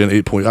probably an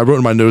 8 point. I wrote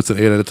in my notes an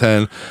 8 out of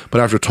 10, but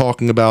after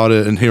talking about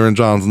it and hearing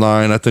John's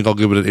 9, I think I'll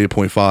give it an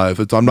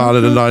 8.5. I'm not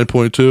at a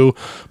 9.2,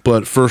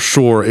 but for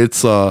sure,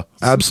 it's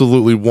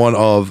absolutely one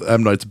of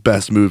M. Night's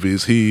best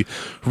movies. He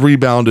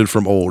rebounded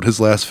from Old. His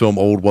last film,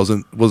 Old,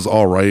 was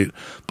all right,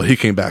 but he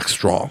came back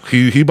strong.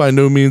 He by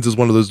no means is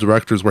one of those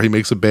directors where he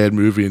makes a bad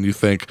movie and you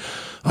think,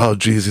 oh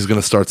geez, he's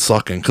gonna start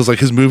sucking, because like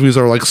his movies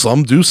are like,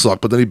 some do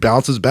suck, but then he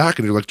bounces back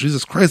and you're like,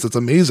 Jesus Christ, that's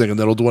amazing, and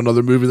then he'll do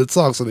another movie that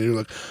sucks and then you're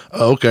like,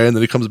 oh, okay, and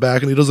then he comes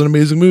back and he does an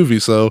amazing movie.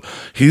 So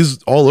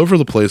he's all over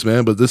the place,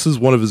 man, but this is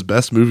one of his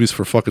best movies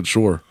for fucking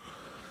sure.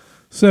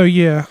 So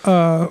yeah,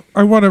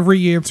 I want to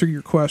re-answer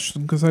your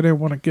question because I didn't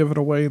want to give it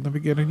away in the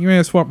beginning. You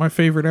asked what my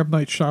favorite M.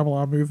 Night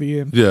Shyamalan movie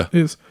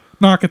is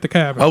Knock at the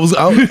Cabin.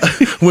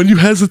 When you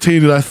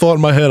hesitated, I thought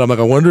in my head, I'm like,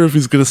 I wonder if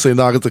he's going to say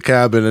Knock at the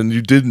Cabin, and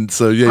you didn't.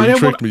 So yeah, you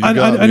tricked me. I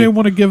didn't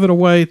want to give it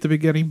away at the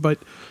beginning, but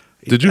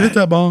did you hit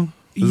that bong?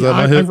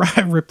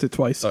 I ripped it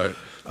twice. All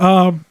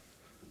right.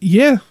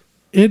 Yeah,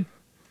 it.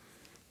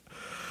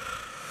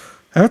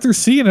 After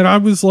seeing it, I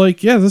was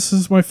like, yeah, this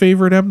is my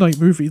favorite M. Night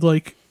movie.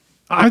 Like,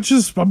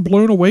 I'm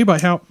blown away by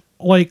how,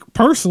 like,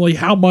 personally,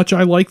 how much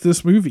I like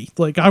this movie.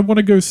 Like, I want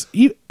to go.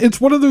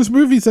 It's one of those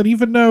movies that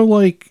even though,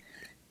 like,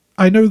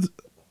 I know,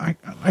 I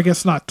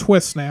guess not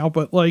twist now,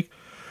 but like,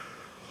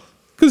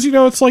 because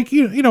it's like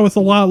with a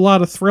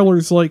lot of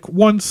thrillers, like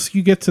once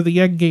you get to the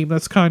end game,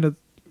 that's kind of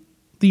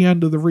the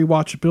end of the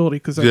rewatchability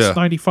because that's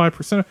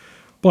 95%.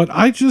 But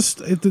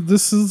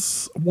this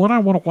is one I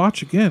want to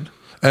watch again.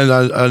 And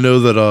I know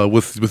that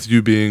with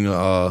you being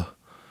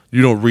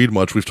you don't read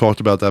much. We've talked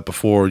about that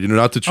before.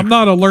 Not that I'm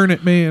not a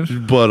learned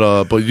man,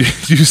 but you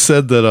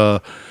said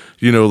that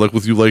like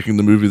with you liking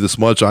the movie this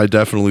much, I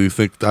definitely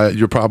think that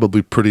you're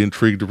probably pretty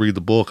intrigued to read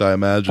the book, I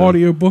imagine.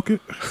 Audio book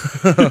it.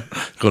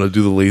 Gonna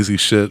do the lazy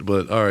shit,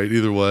 but all right,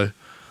 either way.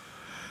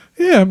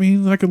 Yeah, I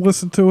mean, I can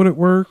listen to it at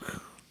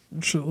work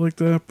and shit like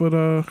that, but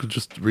could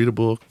just read a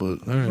book,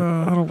 but all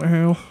right. I don't know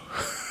how.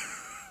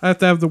 I have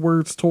to have the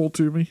words told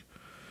to me.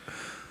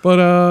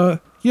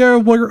 But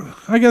yeah,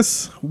 I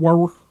guess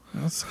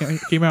that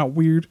came out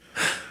weird.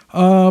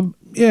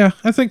 Yeah,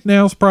 I think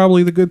now's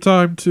probably the good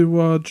time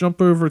to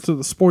jump over to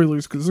the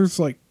spoilers because there's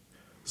like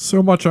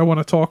so much I want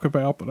to talk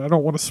about, but I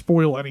don't want to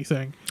spoil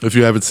anything. If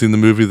you haven't seen the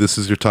movie, this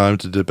is your time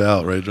to dip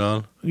out, right,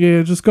 John?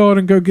 Yeah, just go out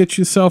and go get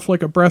yourself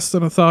like a breast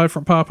and a thigh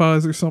from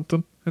Popeyes or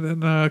something,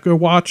 and then go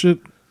watch it.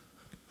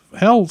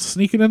 Hell,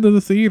 sneak it into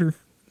the theater.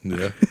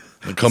 Yeah.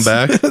 And come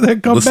back.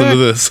 Then come listen back to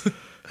this.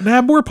 and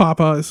have more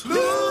Popeyes.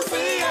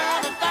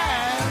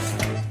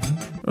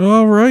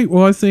 All right.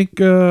 Well, I think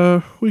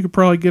we could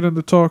probably get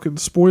into talking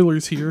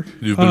spoilers here.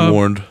 You've been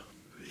warned.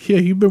 Yeah,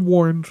 you've been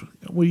warned.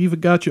 We even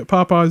got you a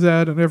Popeyes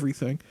ad and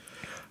everything.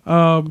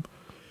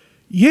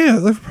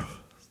 Yeah,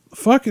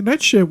 fucking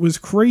that shit was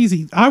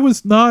crazy. I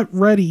was not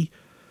ready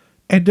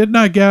and did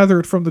not gather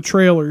it from the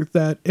trailer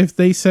that if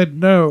they said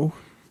no,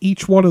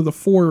 each one of the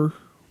 4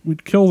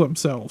 would kill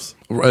themselves.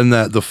 And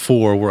that the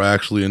 4 were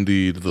actually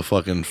indeed the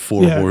fucking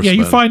 4 horsemen. Yeah,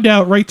 you find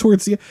out right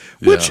towards the end.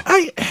 Which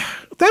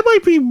that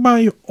might be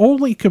my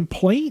only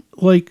complaint.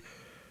 Like,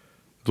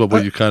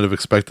 But you kind of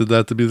expected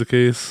that to be the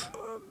case?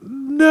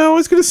 no, I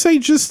was going to say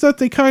just that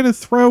they kind of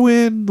throw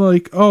in,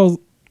 like, oh,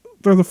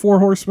 they're the 4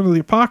 horsemen of the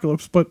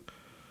apocalypse, but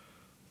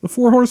the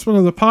 4 horsemen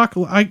of the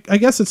apocalypse, I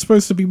guess it's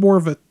supposed to be more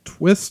of a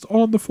twist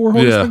on the 4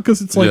 horsemen,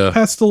 because it's like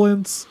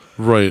pestilence,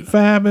 right,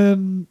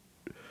 famine,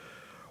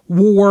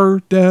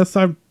 war, death.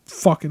 I'm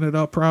fucking it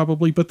up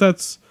probably, but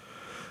that's...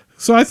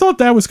 So I thought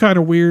that was kind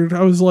of weird.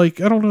 I was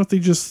like, I don't know if they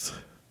just...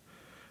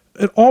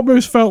 It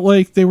almost felt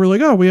like they were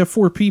like, oh, we have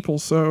 4 people,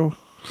 so...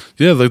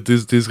 Yeah, like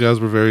these guys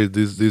were very...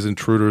 These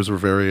intruders were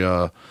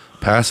very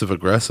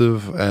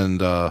passive-aggressive,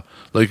 and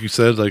like you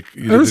said, like...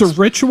 There's a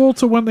ritual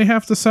to when they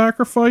have to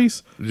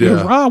sacrifice.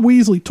 Yeah. Ron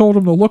Weasley told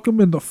him to look him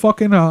in the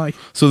fucking eye.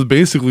 So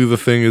basically the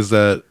thing is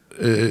that...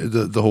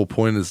 the whole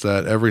point is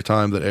that every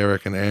time that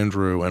Eric and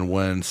Andrew and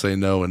Wen say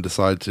no and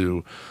decide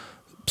to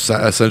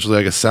essentially,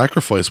 I guess,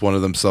 sacrifice one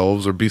of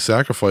themselves or be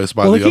sacrificed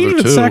by the other two. Well, they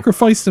can't even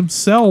sacrifice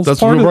themselves. That's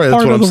part right.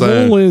 Part that's of what the I'm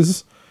saying. rule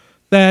is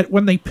that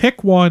when they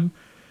pick one,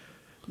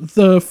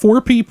 the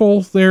 4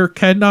 people there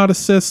cannot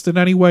assist in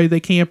any way. They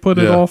can't put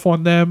it off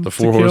on them. The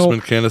 4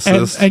 horsemen can't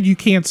assist, and you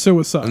can't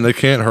suicide. And they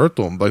can't hurt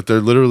them. Like they're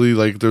literally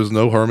like there's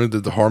no harming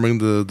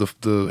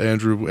the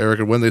Andrew, Eric,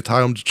 and Wen. They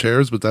tie them to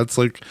chairs, but that's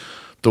like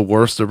the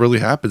worst that really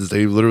happens.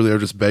 They literally are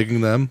just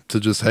begging them to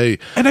just, hey,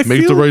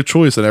 make the right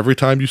choice. And every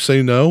time you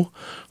say no,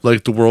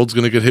 like the world's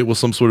gonna get hit with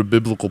some sort of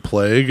biblical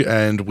plague,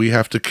 and we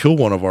have to kill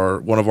one of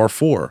our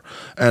 4.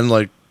 And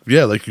like,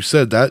 yeah, like you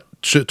said, that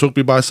shit took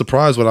me by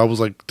surprise when I was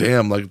like,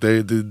 damn, like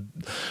they did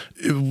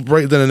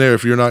right then and there.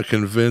 If you're not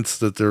convinced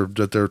that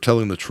they're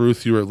telling the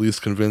truth, you're at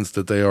least convinced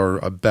that they are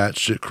a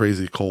batshit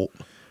crazy cult.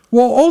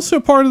 Well,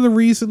 also part of the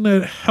reason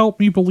that helped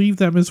me believe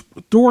them is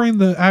during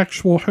the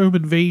actual home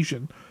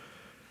invasion,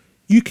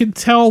 you can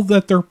tell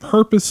that they're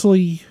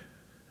purposely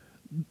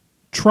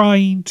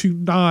trying to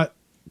not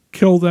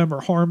kill them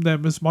or harm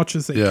them as much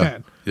as they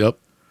can. Yep.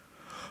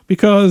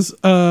 Because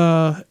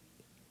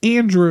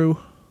Andrew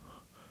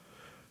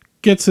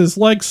gets his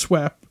leg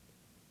swept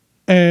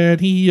and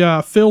he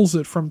feels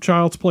it from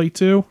Child's Play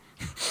 2.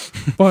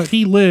 But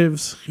he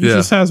lives. He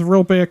just has a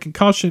real bad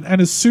concussion. And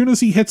as soon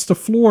as he hits the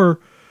floor,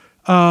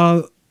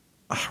 I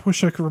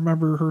wish I could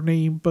remember her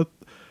name, but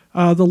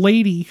the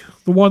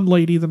one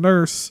lady, the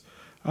nurse,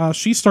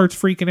 she starts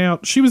freaking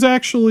out. She was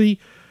actually,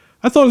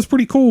 I thought it was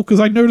pretty cool because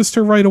I noticed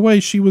her right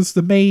away. She was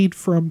the maid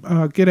from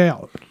Get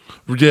Out.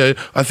 Yeah,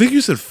 I think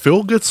you said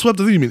Phil gets swept.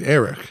 I think you mean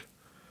Eric.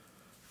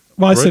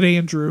 Well, I said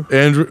Andrew.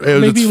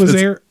 Maybe it was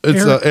Eric.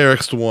 It's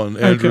Eric's the one.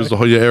 Andrew's the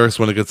whole. Yeah, Eric's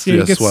the one that gets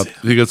swept.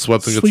 He gets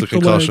swept and gets the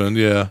concussion.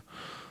 Yeah.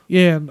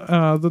 Yeah, and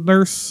the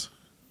nurse,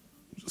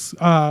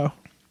 like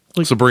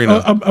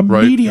Sabrina,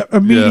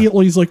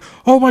 immediately is like,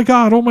 oh my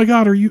god,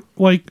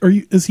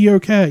 is he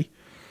okay?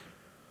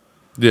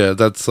 Yeah,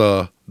 that's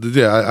I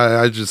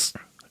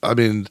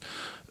mean,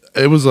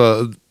 it was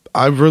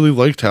I really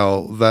liked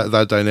how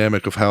that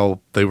dynamic of how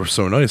they were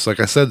so nice. Like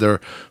I said, they're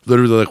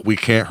literally like, we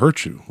can't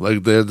hurt you.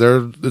 Like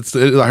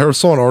I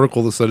saw an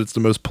article that said it's the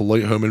most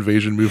polite home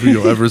invasion movie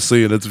you'll ever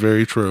see, and it's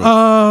very true.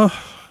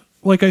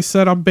 Like I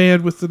said, I'm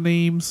bad with the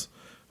names.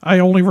 I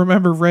only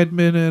remember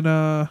Redmond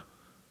and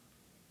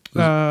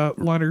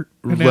Leonard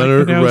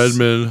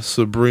Redmond,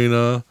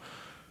 Sabrina,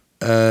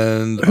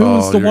 and who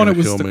was the one that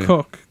was the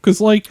cook? Because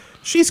like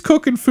she's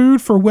cooking food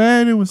for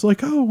Wen and was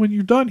like, oh, when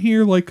you're done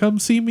here, like come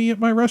see me at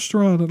my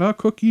restaurant and I'll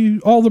cook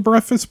you all the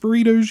breakfast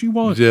burritos you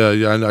want. Yeah,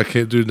 I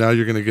can't do. Now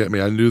you're gonna get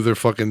me. I knew their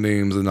fucking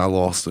names and I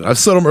lost it. I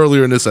said them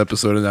earlier in this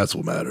episode, and that's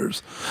what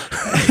matters.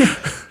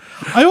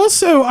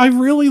 I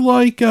really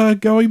like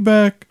going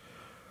back,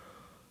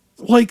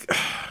 like.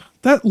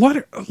 That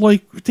Leonard,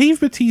 like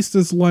Dave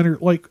Bautista's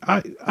Leonard, like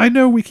I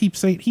know we keep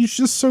saying he's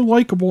just so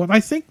likable, and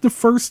I think the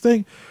first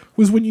thing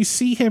was when you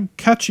see him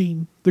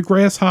catching the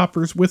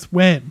grasshoppers with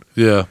Wen.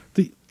 Yeah,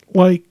 he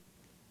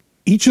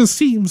just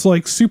seems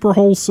like super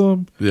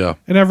wholesome. Yeah,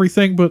 and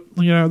everything, but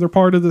they're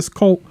part of this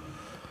cult.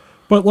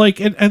 But like,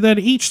 and then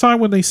each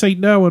time when they say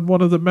no, and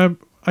one of the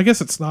I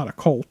guess it's not a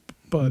cult,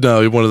 but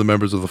no, one of the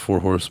members of the 4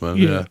 Horsemen.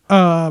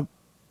 Yeah.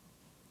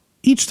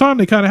 Each time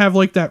they kind of have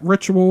like that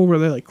ritual where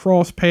they like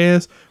cross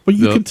paths, but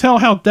you can tell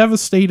how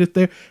devastated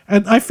they're.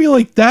 And I feel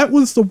like that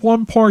was the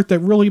one part that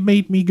really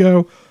made me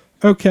go,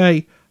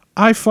 okay,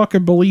 I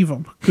fucking believe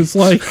him. Because,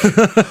 like,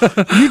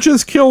 you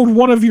just killed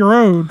one of your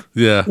own.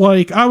 Yeah.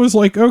 Like, I was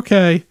like,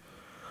 okay.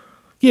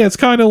 Yeah, it's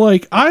kind of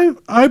like,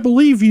 I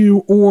believe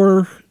you,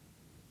 or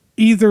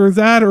either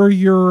that or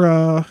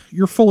you're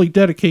fully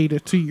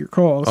dedicated to your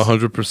cause.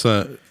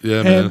 100%.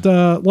 Yeah, man.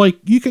 And, like,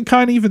 you can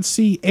kind of even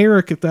see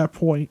Eric at that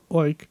point.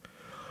 Like,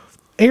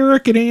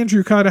 Eric and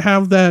Andrew kind of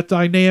have that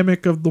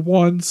dynamic of the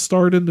one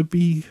starting to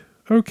be,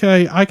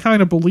 okay, I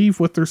kind of believe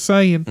what they're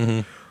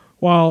saying.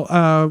 While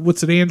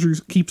Andrew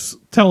keeps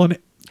telling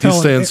He's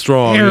staying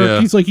strong. Eric, Yeah.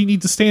 he's like, you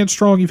need to stand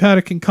strong. You've had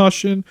a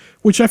concussion,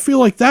 which I feel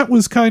like that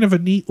was kind of a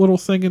neat little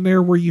thing in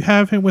there where you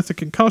have him with a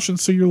concussion.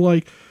 So you're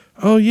like,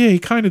 oh yeah, he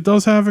kind of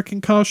does have a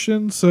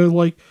concussion. So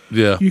like,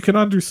 Yeah. you can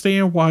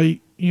understand why,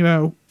 you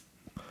know,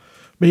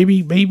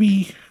 maybe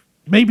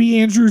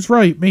Andrew's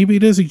right. Maybe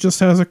it is he just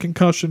has a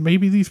concussion.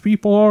 Maybe these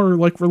people are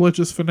like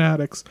religious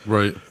fanatics.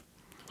 Right.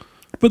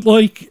 But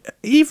like,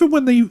 even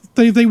when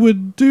they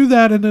would do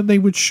that, and then they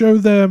would show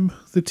them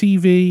the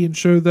TV and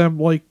show them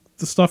like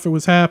the stuff that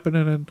was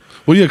happening, and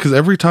Well, yeah, because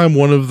every time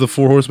one of the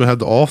four horsemen had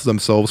to off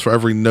themselves for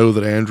every no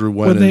that Andrew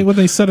went, when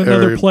they said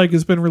another Eric, plague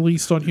has been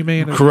released on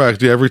humanity.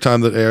 correct. Yeah, every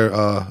time that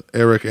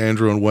Eric,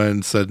 Andrew, and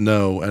Wen said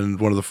no, and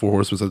one of the four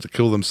horsemen had to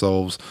kill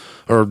themselves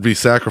or be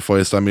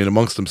sacrificed. I mean,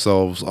 amongst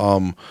themselves.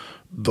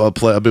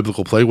 A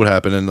biblical plague would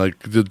happen, and like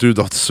the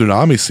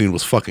tsunami scene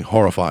was fucking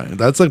horrifying.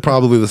 That's like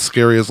probably the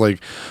scariest.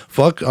 Like,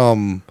 fuck.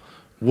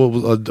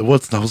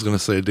 What's I was gonna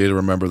say a day to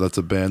remember. That's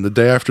a band. The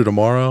Day After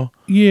Tomorrow.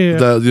 Yeah.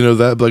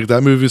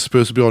 That movie is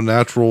supposed to be all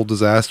natural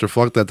disaster.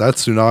 Fuck that. That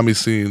tsunami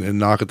scene in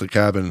Knock at the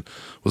Cabin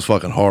was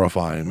fucking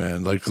horrifying,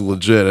 man. Like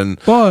legit. And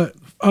But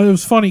it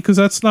was funny because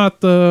that's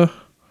not the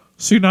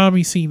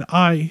tsunami scene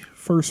I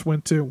first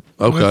went to.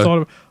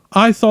 Okay.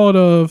 I thought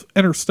of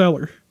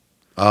Interstellar.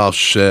 oh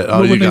shit.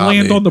 Oh, when you they got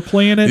land me. on the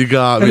planet. You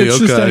got and me. it's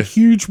just Okay. that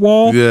huge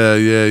wall. Yeah.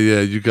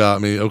 You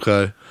got me.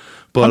 Okay.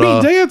 But I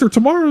mean, Day After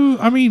Tomorrow,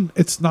 I mean,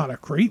 it's not a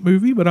great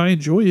movie, but I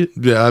enjoy it.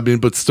 yeah, I mean,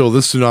 but still,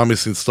 this tsunami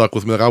scene stuck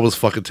with me. Like, I was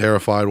fucking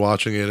terrified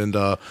watching it, and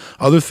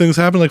other things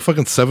happened, like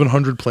fucking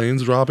 700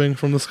 planes dropping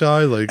from the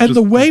sky, like. And just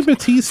the way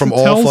Batista from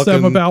all tells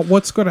them fucking- about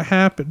what's going to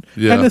happen.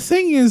 Yeah. And the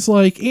thing is,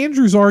 like,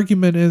 Andrew's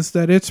argument is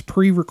that it's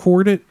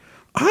pre-recorded.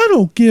 I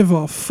don't give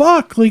a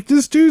fuck. Like,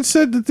 this dude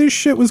said that this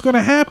shit was going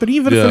to happen,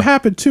 even if Yeah. it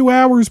happened 2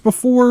 hours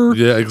before.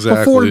 Yeah,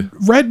 exactly. Before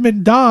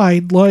Redmond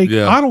died. Like,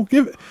 Yeah. I don't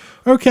give.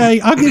 Okay,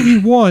 I'll give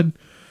you one.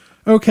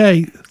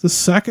 Okay, the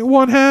second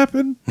one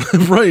happened.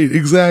 Right,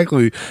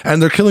 exactly.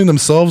 And they're killing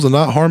themselves and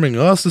not harming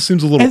us. This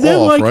seems a little And then,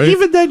 off, like, right?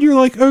 even then, you're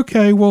like,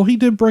 okay, well, he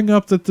did bring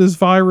up that this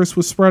virus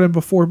was spreading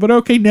before, but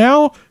okay,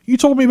 now you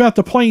told me about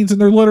the planes, and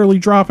they're literally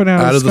dropping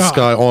out of the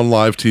sky on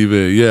live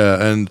TV,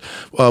 yeah. And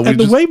And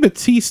the way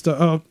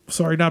Batista,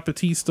 not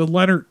Batista,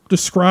 Leonard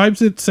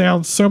describes it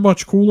sounds so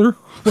much cooler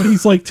when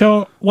he's like,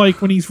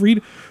 when he's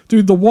reading.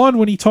 Dude, the one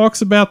when he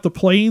talks about the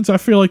planes, I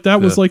feel like that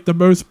was like the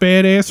most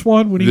badass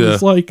one when he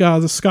was like,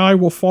 the sky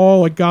will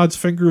fall and God's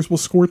fingers will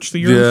scorch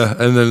the earth.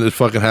 Yeah, and then it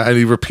fucking and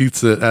he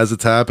repeats it as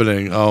it's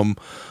happening.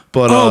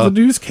 But the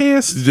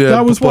newscast. yeah,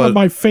 that was one of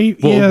my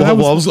favorite.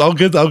 I'll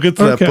get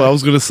to that. But I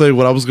was gonna say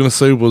what I was gonna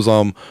say was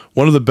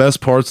one of the best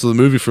parts of the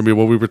movie for me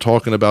when we were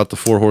talking about the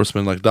four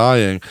horsemen like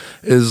dying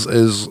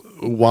is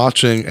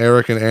watching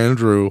Eric and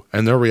Andrew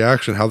and their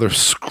reaction, how they're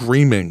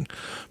screaming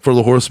for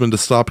the horsemen to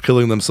stop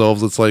killing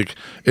themselves. It's like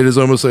it is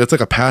almost like it's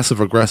like a passive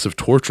aggressive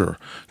torture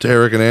to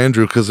Eric and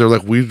Andrew because they're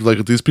like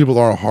these people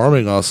aren't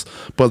harming us,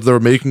 but they're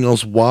making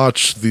us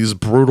watch these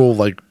brutal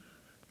like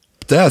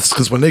deaths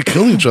because when they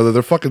kill each other,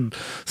 they're fucking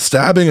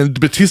stabbing, and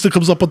Batista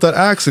comes up with that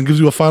axe and gives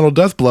you a final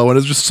death blow, and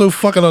it's just so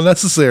fucking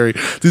unnecessary.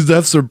 These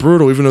deaths are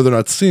brutal, even though they're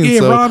not seen. Yeah,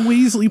 so, Ron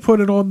Weasley put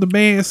it on the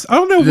mask. I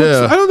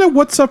don't know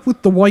what's up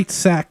with the white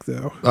sack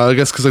though. I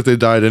guess because like they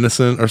died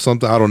innocent or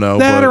something. I don't know.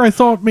 That, but, or I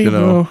thought maybe. you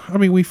know.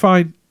 we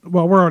find.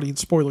 Well, we're already in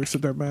spoilers, so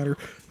it don't matter.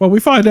 Well, we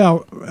find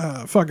out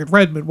fucking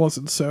Redmond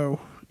wasn't so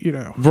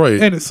Right.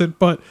 innocent,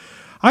 but.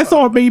 I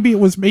thought maybe it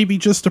was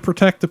just to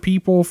protect the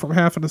people from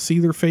having to see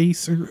their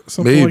face or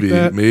something like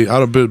that. Maybe I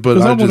don't. But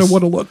Because I I wouldn't just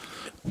want to look.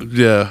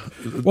 yeah.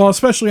 Well,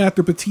 especially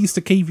after Batista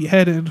cave your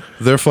head in.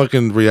 Their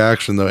fucking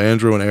reaction though,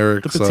 Andrew and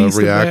Eric's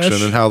Batista reaction,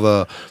 mash. and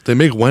how they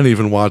make Wen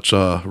even watch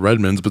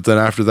Redmond's, but then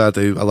after that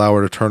they allow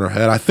her to turn her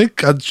head. I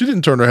think she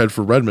didn't turn her head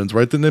for Redmond's,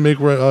 right? Didn't they make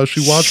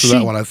she watch for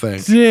that one? I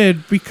think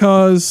did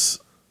because.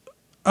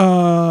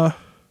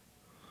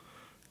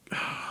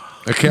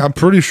 I'm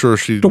pretty sure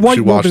she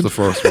white watched woman. the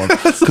first one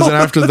because then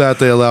after that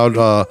they allowed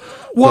I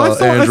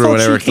thought Andrew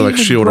and she Eric to came like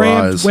and shield her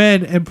grabbed eyes.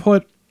 Wen and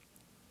put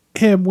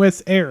him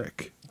with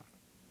Eric.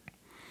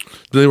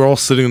 They were all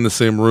sitting in the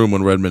same room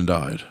when Redmond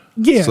died.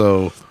 Yeah.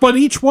 So but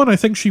each one, I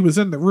think she was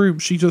in the room.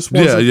 She just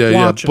wasn't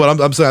watching.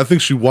 But I'm saying I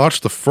think she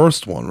watched the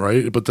first one,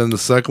 right? But then the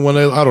second one,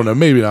 I don't know,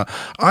 maybe not.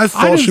 I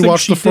thought didn't she think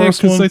watched the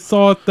first one. because I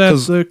thought that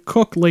 'Cause- the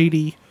cook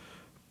lady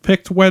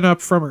picked Wen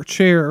up from her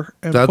chair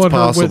and That's put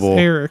possible. her with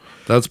Eric.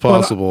 That's But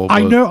possible.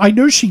 I but-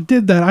 know she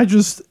did that. I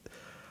just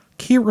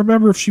can't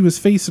remember if she was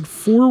facing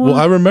forward. Well,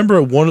 I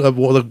remember I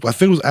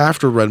think it was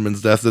after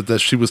Redmond's death that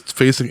she was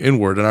facing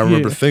inward, and I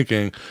remember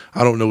thinking,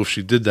 I don't know if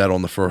she did that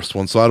on the first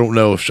one, so I don't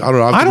know if I don't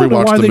know. I have to don't know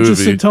rewatch why the they movie.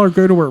 just didn't tell her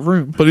go to her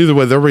room. But either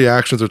way, their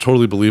reactions are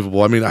totally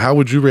believable. I mean, how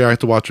would you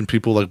react to watching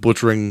people like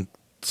butchering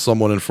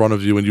someone in front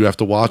of you, and you have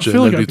to watch it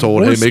and then be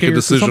told, "Hey, make a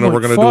decision, or we're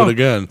going to do it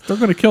again." They're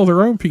going to kill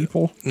their own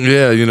people.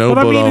 Yeah, you know.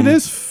 But I mean, it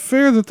is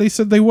fair that they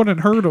said they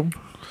wouldn't hurt them.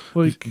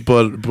 Like,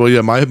 but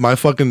yeah, my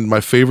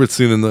favorite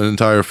scene in the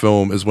entire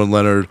film is when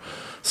Leonard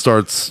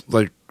starts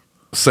like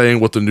saying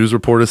what the news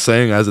report is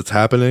saying as it's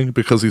happening,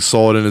 because he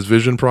saw it in his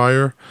vision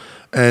prior.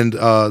 And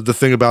the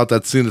thing about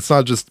that scene, it's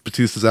not just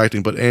Batista's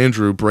acting, but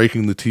Andrew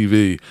breaking the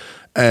TV.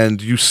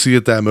 And you see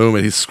at that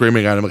moment, he's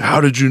screaming at him, like, how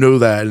did you know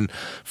that? And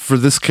for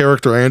this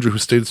character, Andrew, who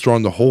stayed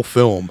strong the whole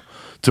film,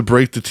 to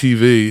break the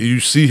TV, you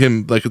see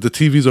him, like, the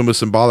TV's almost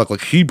symbolic,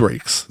 like, he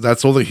breaks.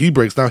 That's all that he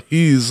breaks. Now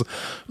he's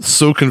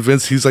so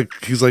convinced, he's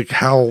like,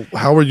 how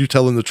are you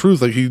telling the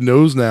truth? Like, he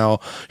knows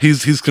now,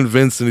 he's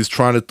convinced, and he's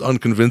trying to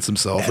unconvince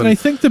himself. And I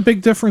think the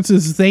big difference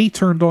is they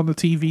turned on the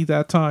TV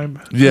that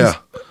time. Yeah.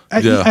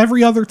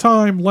 Every other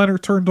time,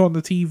 Leonard turned on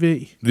the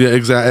TV. Yeah,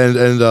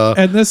 exactly.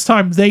 And this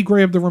time, they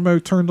grabbed the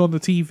remote, turned on the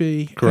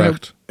TV.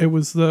 Correct. It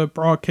was the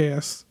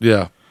broadcast.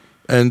 Yeah.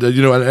 And,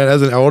 you know, and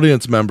as an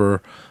audience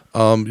member,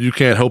 you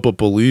can't help but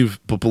believe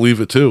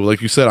it too. Like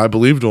you said, I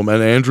believed him,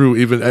 and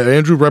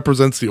Andrew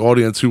represents the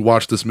audience who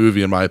watched this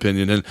movie, in my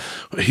opinion, and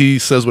he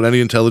says what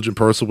any intelligent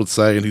person would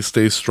say, and he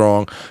stays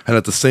strong. And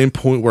at the same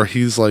point where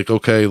he's like,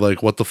 okay,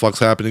 like, what the fuck's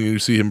happening, and you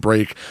see him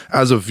break,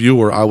 as a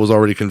viewer, I was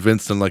already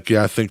convinced, and like,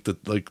 yeah, I think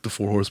that like the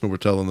Four Horsemen were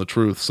telling the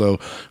truth. So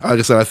like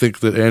I said, I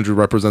think that Andrew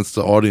represents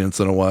the audience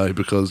in a way,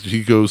 because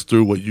he goes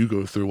through what you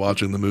go through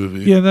watching the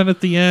movie. Yeah, and then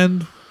at the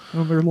end,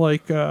 when they're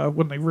like,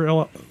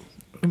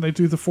 when they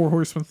do the Four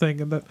Horsemen thing,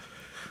 and that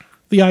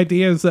the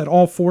idea is that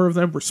all four of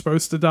them were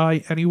supposed to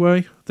die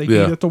anyway. They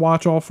needed to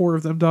watch all four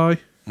of them die.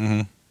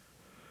 Mm-hmm.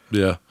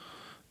 Yeah.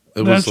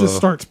 That just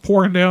starts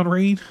pouring down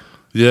rain.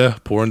 Yeah,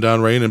 pouring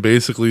down rain, and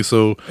basically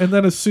And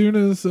then as soon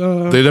as...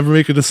 they never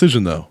make a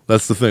decision, though.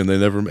 That's the thing. They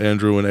never...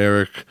 Andrew and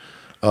Eric...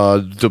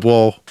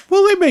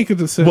 Well, they make a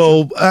decision.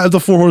 Well, the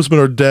Four Horsemen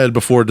are dead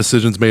before a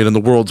decision's made, and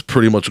the world's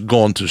pretty much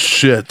gone to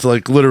shit.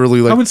 Like, literally,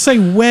 like... I would say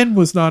Wen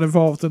was not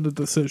involved in the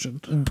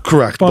decision.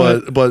 Correct,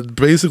 but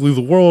basically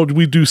the world,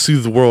 we do see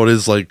the world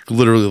is, like,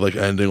 literally, like,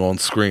 ending on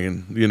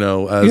screen, you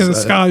know? The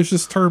skies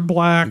just turn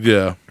black.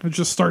 Yeah. It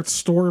just starts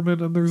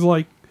storming, and there's,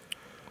 like...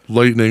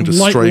 lightning just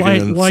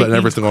striking and setting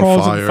everything on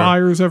fire.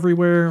 Fires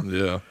everywhere.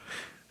 Yeah.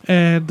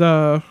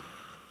 And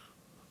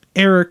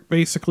Eric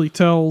basically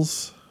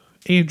tells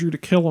Andrew to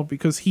kill him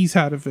because he's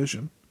had a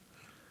vision.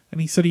 And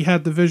he said he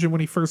had the vision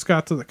when he first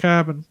got to the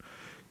cabin.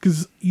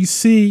 Because you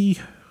see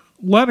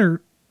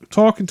Leonard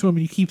talking to him,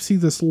 and you keep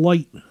seeing this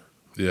light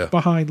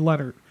behind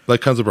Leonard.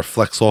 Like, kind of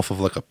reflects off of,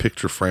 like, a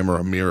picture frame or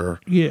a mirror.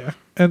 Yeah.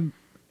 And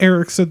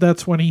Eric said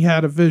that's when he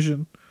had a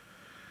vision,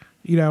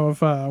 you know,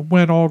 of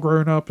Wen all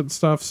grown up and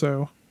stuff.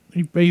 So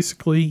he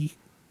basically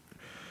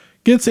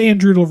gets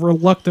Andrew to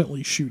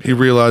reluctantly shoot him. He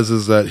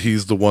realizes that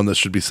he's the one that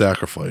should be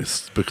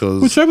sacrificed,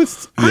 because... Which I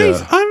was...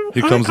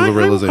 he comes to the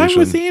realization. I'm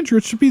with Andrew.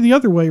 It should be the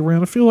other way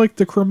around. I feel like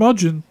the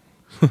curmudgeon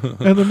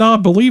and the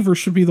non-believer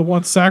should be the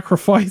one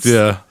sacrificed.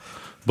 Yeah.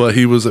 But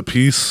he was at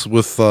peace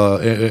with...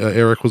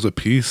 Eric was at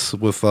peace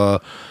with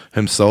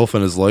himself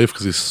and his life,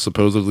 because he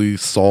supposedly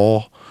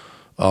saw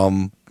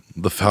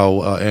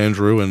how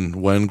Andrew and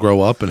Wen grow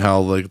up, and how,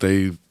 like,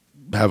 they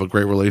have a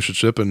great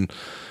relationship, and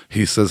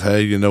he says,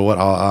 hey, you know what,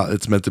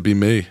 it's meant to be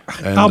me,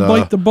 and I'll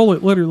bite the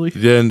bullet, literally.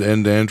 Yeah.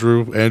 And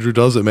Andrew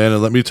does it, man.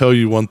 And let me tell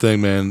you one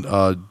thing, man.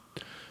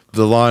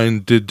 The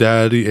line, did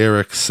Daddy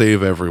Eric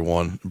save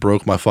everyone,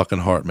 broke my fucking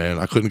heart, man.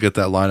 I couldn't get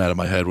that line out of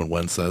my head when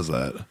Wen says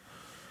that.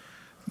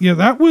 Yeah,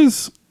 that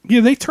was...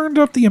 Yeah, they turned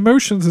up the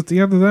emotions at the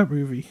end of that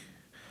movie.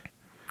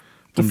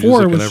 The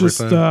Before, it music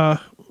was and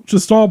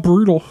just all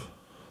brutal.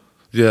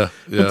 Yeah.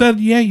 But then,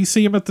 you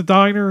see him at the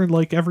diner, and,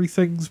 like,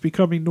 everything's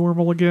becoming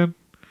normal again.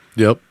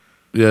 Yep.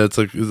 Yeah, it's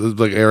like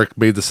Eric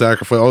made the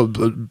sacrifice,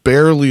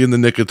 barely in the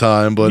nick of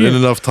time, but in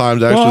enough time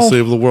to actually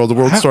save the world. The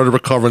world started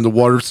recovering, the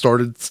water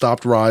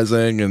stopped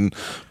rising, and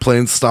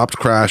planes stopped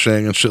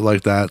crashing and shit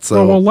like that.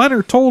 So, well,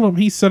 Leonard told him,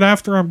 he said,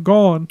 after I'm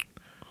gone,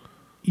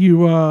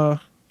 you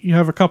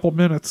have a couple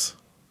minutes.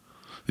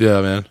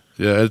 Yeah, man.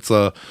 Yeah, it's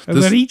and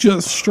then he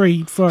just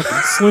straight fucking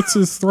slits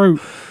his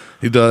throat.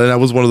 He does, and that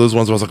was one of those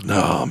ones where I was like,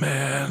 "No,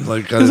 man!"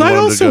 Like, because I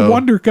also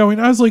wonder,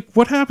 I was like,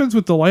 "What happens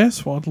with the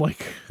last one?"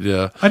 Like,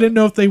 yeah, I didn't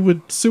know if they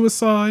would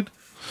suicide.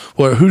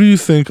 Well, who do you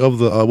think of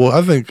the? Well,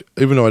 I think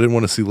even though I didn't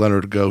want to see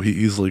Leonard go, he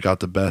easily got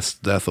the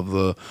best death of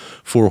the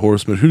Four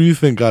Horsemen. Who do you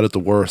think got it the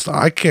worst?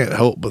 I can't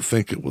help but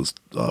think it was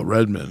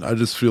Redmond. I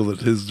just feel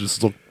that his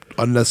just looked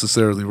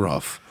unnecessarily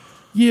rough.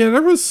 Yeah,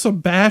 there was some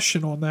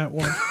bashing on that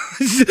one.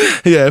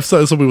 Yeah, if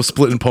somebody was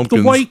splitting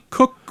pumpkins. The white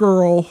cook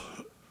girl,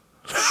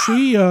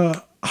 she,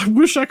 I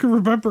wish I could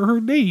remember her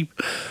name,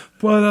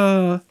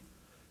 but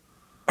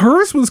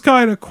hers was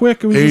kind of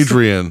quick. It was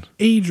Adrian.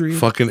 Adrian.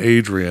 Fucking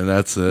Adrian,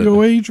 that's it.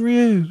 Yo,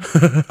 Adrian.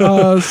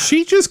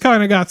 She just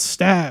kind of got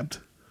stabbed.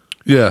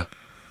 Yeah,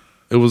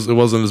 it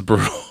wasn't as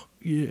brutal.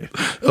 Yeah.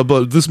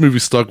 But this movie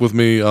stuck with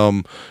me.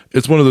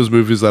 It's one of those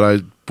movies that I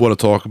want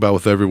to talk about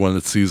with everyone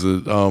that sees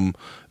it.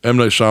 M.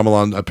 Night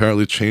Shyamalan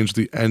apparently changed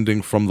the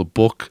ending from the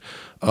book.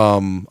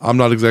 I'm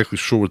not exactly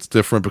sure what's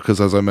different because,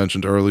 as I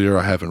mentioned earlier,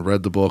 I haven't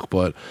read the book,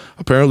 but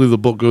apparently the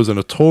book goes in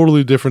a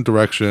totally different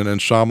direction,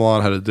 and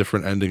Shyamalan had a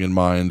different ending in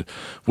mind,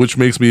 which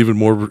makes me even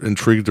more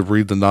intrigued to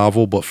read the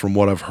novel. But from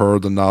what I've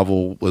heard, the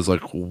novel was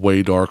like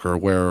way darker,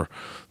 where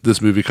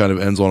this movie kind of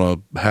ends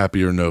on a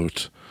happier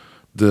note.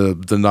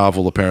 The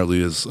novel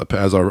apparently is,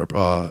 as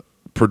our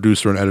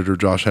producer and editor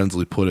Josh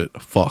Hensley put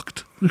it,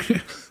 fucked.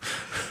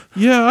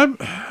 Yeah,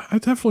 I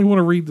definitely want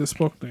to read this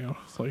book now.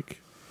 It's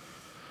like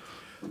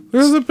there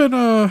hasn't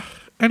been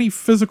any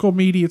physical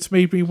media that's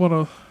made me want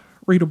to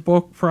read a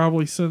book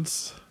probably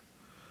since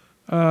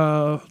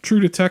True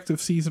Detective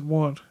season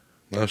 1.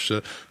 Oh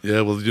shit! Yeah,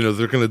 well,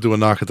 they're gonna do a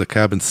Knock at the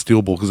Cabin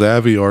Steelbook because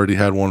Avi already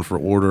had one for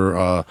order.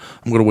 I'm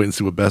gonna wait and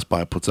see what Best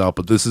Buy puts out,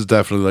 but this is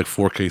definitely like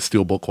 4K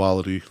Steelbook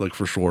quality, like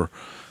for sure.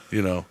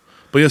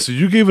 But yeah, so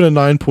you gave it a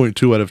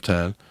 9.2 out of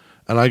 10,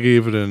 and I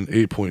gave it an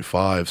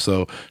 8.5.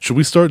 So should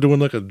we start doing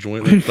like a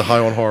joint, like the High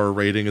on Horror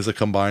rating as a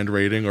combined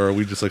rating, or are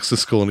we just like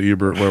Siskel and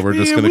Ebert, where we're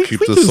just gonna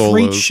keep we the just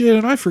rate solos? shit,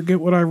 and I forget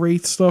what I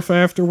rate stuff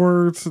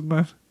afterwards,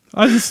 and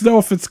I just know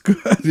if it's good.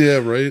 Yeah,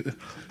 right.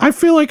 I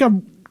feel like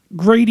I'm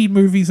grading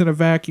movies in a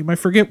vacuum. I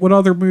forget what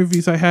other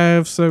movies I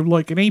have, so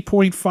like an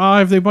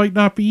 8.5, they might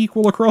not be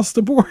equal across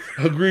the board.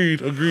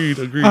 Agreed.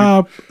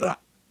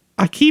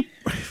 I keep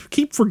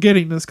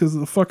forgetting this because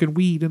of the fucking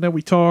weed, and then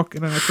we talk,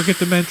 and then I forget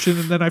to mention,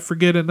 and then I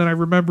forget, and then I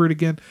remember it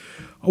again.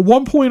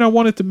 One point I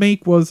wanted to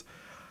make was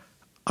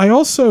I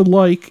also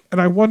like,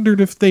 and I wondered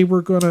if they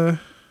were going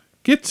to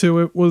get to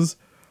it, was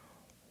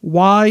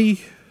why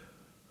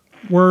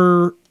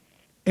were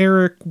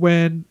Eric,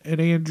 Wen,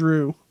 and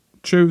Andrew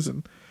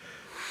chosen?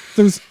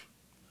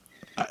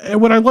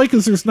 What I like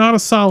is there's not a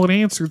solid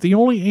answer. The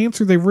only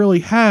answer they really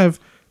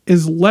have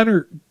is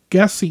Leonard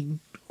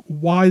guessing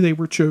why they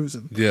were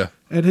chosen. Yeah.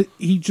 And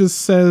he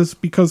just says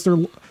because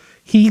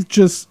he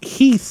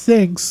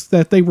thinks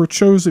that they were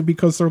chosen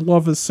because their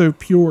love is so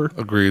pure.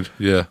 Agreed.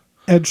 Yeah.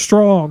 And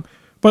strong.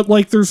 But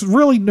like there's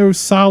really no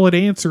solid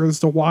answer as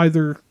to why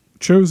they're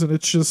chosen.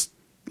 It's just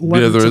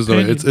Leonard's there is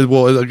opinion. no.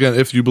 Well, again,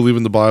 if you believe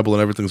in the Bible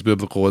and everything's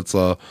biblical, it's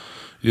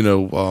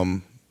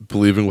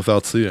believing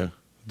without seeing.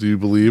 Do you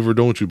believe or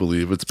don't you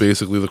believe? It's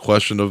basically the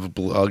question of,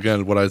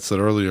 again, what I said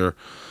earlier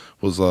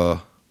was,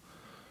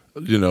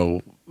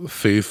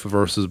 faith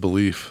versus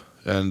belief,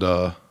 and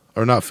or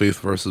not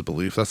faith versus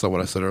belief. That's not what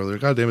I said earlier.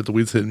 God damn it, the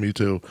weed's hitting me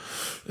too.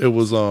 It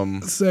was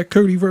It's that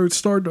Cody Rhodes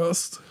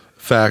Stardust.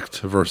 fact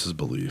versus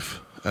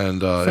belief,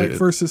 and Fact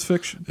versus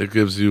fiction. It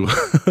gives you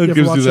it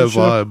gives you that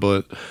vibe.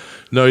 But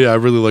no, yeah, I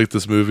really like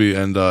this movie,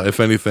 and if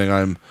anything,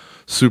 I'm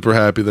super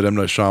happy that M.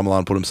 Night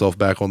Shyamalan put himself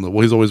back on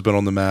he's always been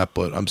on the map,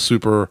 but I'm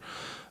super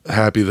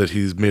happy that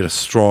he's made a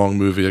strong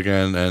movie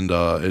again, and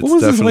it's what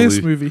was definitely his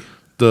last movie?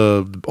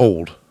 The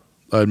Old.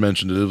 I had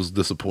mentioned it. It was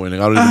disappointing.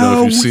 I don't even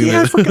know if you've seen it.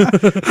 I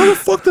forgot. How the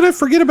fuck did I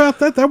forget about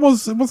that? It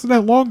wasn't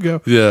that long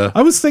ago. Yeah.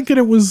 I was thinking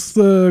it was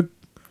the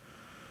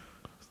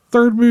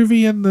third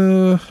movie in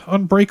the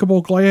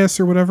Unbreakable Glass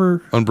or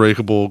whatever.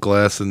 Unbreakable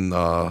Glass and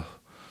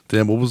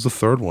damn, what was the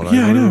third one?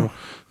 Yeah, I know.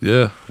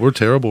 Yeah, we're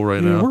terrible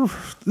right now. We're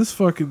this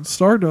fucking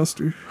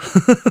Starduster.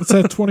 It's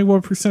at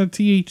 21%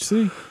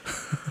 THC.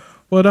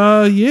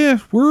 But yeah,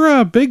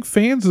 we're big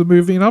fans of the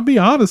movie, and I'll be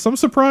honest, I'm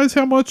surprised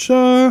how much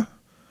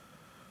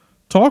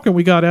talking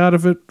we got out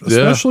of it,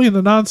 especially in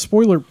the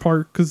non-spoiler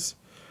part, because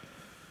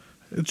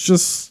it's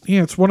just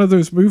it's one of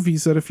those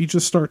movies that if you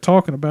just start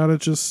talking about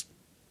it, just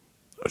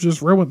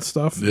ruins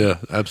stuff. Yeah,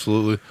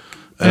 absolutely.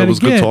 And it was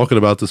good talking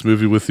about this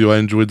movie with you. I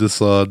enjoyed this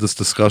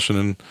discussion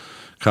and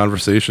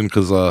conversation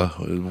because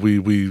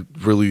we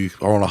really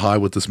are on a high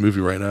with this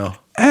movie right now.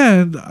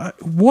 And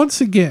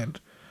once again,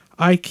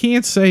 I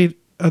can't say it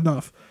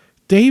enough.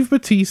 Dave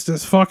Bautista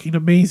is fucking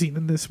amazing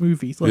in this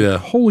movie. Like,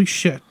 holy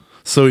shit.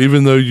 So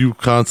even though you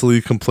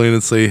constantly complain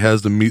and say he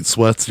has the meat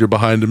sweats, you're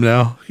behind him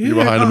now? Yeah, you're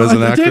behind him as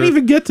an actor? I didn't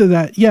even get to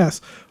that. Yes.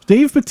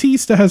 Dave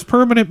Bautista has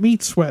permanent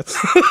meat sweats.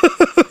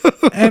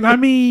 And I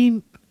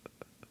mean,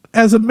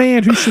 as a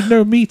man who should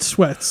know meat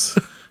sweats,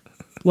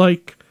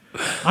 like,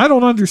 I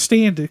don't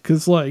understand it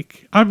because,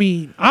 like, I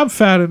mean, I'm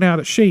fat and out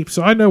of shape,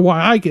 so I know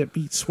why I get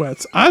meat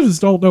sweats. I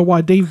just don't know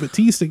why Dave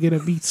Bautista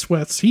getting meat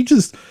sweats. He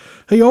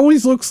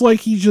always looks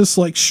like he's just,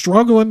 like,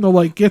 struggling to,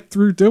 like, get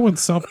through doing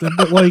something,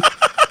 but, like,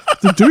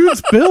 the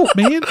dude's built,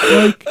 man.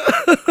 Like,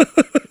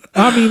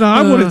 I mean,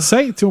 I wouldn't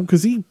say it to him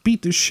because he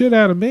beat the shit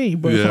out of me,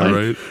 but,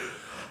 right.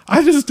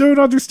 I just don't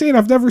understand.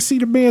 I've never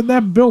seen a man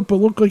that built but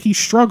look like he's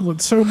struggling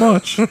so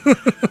much.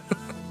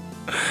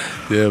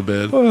 Yeah,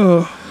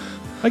 man.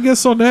 I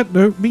guess on that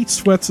note, meat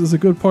sweats is a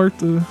good part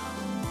to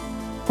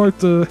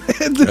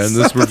end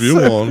this review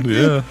on.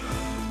 Yeah.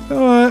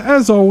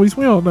 As always,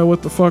 we all know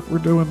what the fuck we're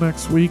doing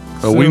next week.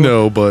 So, we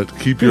know, but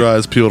keep your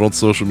eyes peeled on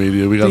social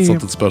media. We got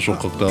something special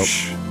cooked up.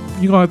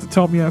 You're going to have to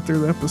tell me after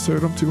the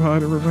episode. I'm too high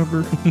to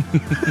remember.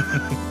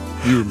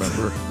 You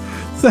remember.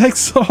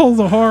 Thanks to all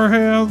the horror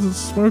hounds and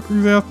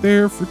smokers out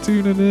there for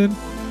tuning in.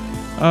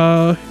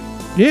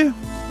 Yeah,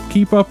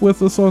 keep up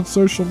with us on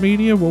social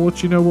media. We'll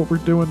let you know what we're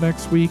doing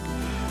next week.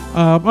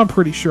 I'm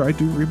pretty sure I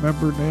do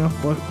remember now,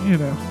 but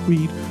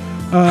weed.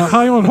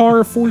 High on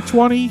Horror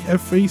 420 at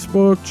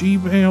Facebook,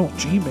 Gmail.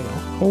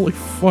 Holy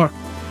fuck.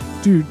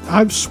 Dude,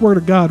 I swear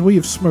to God, we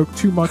have smoked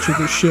too much of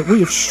this shit.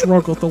 We have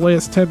struggled the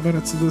last 10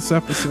 minutes of this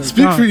episode.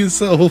 Speak for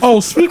yourself. Oh,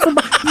 speak for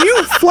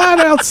you flat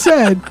out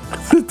said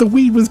that the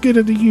weed was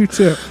getting to you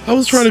too. I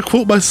was trying to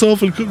quote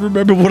myself and couldn't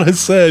remember what I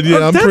said.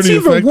 Yeah, I'm pretty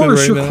affected That's even worse.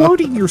 right You're now.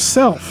 quoting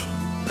yourself.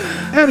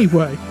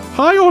 Anyway,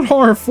 High on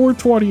Horror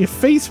 420 at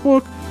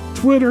Facebook,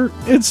 Twitter,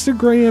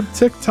 Instagram,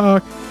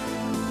 TikTok.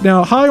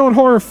 Now, High on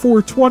Horror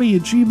 420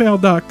 at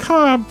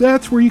gmail.com.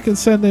 That's where you can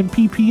send them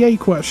PPA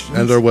questions.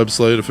 And our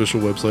website, official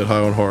website,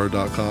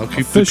 highonhorror.com. Keep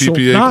Official,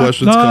 the PPA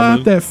questions not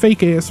coming. that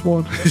fake ass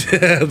one.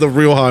 Yeah, the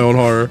real High on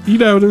Horror.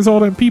 There's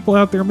all them people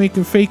out there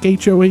making fake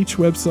HoH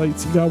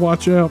websites. You gotta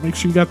watch out. Make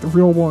sure you got the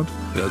real one.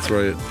 That's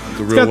right. The It's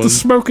real got one. the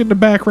smoke in the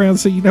background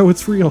so you know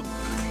it's real.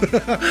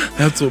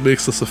 That's what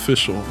makes us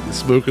official. The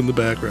smoke in the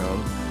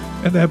background.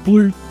 And that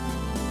blue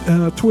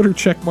Twitter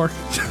check mark.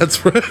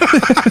 That's right.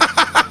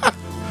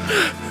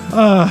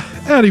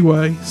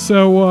 Anyway,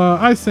 so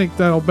I think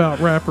that'll about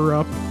wrap her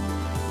up.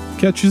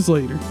 Catch you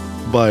later.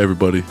 Bye,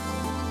 everybody.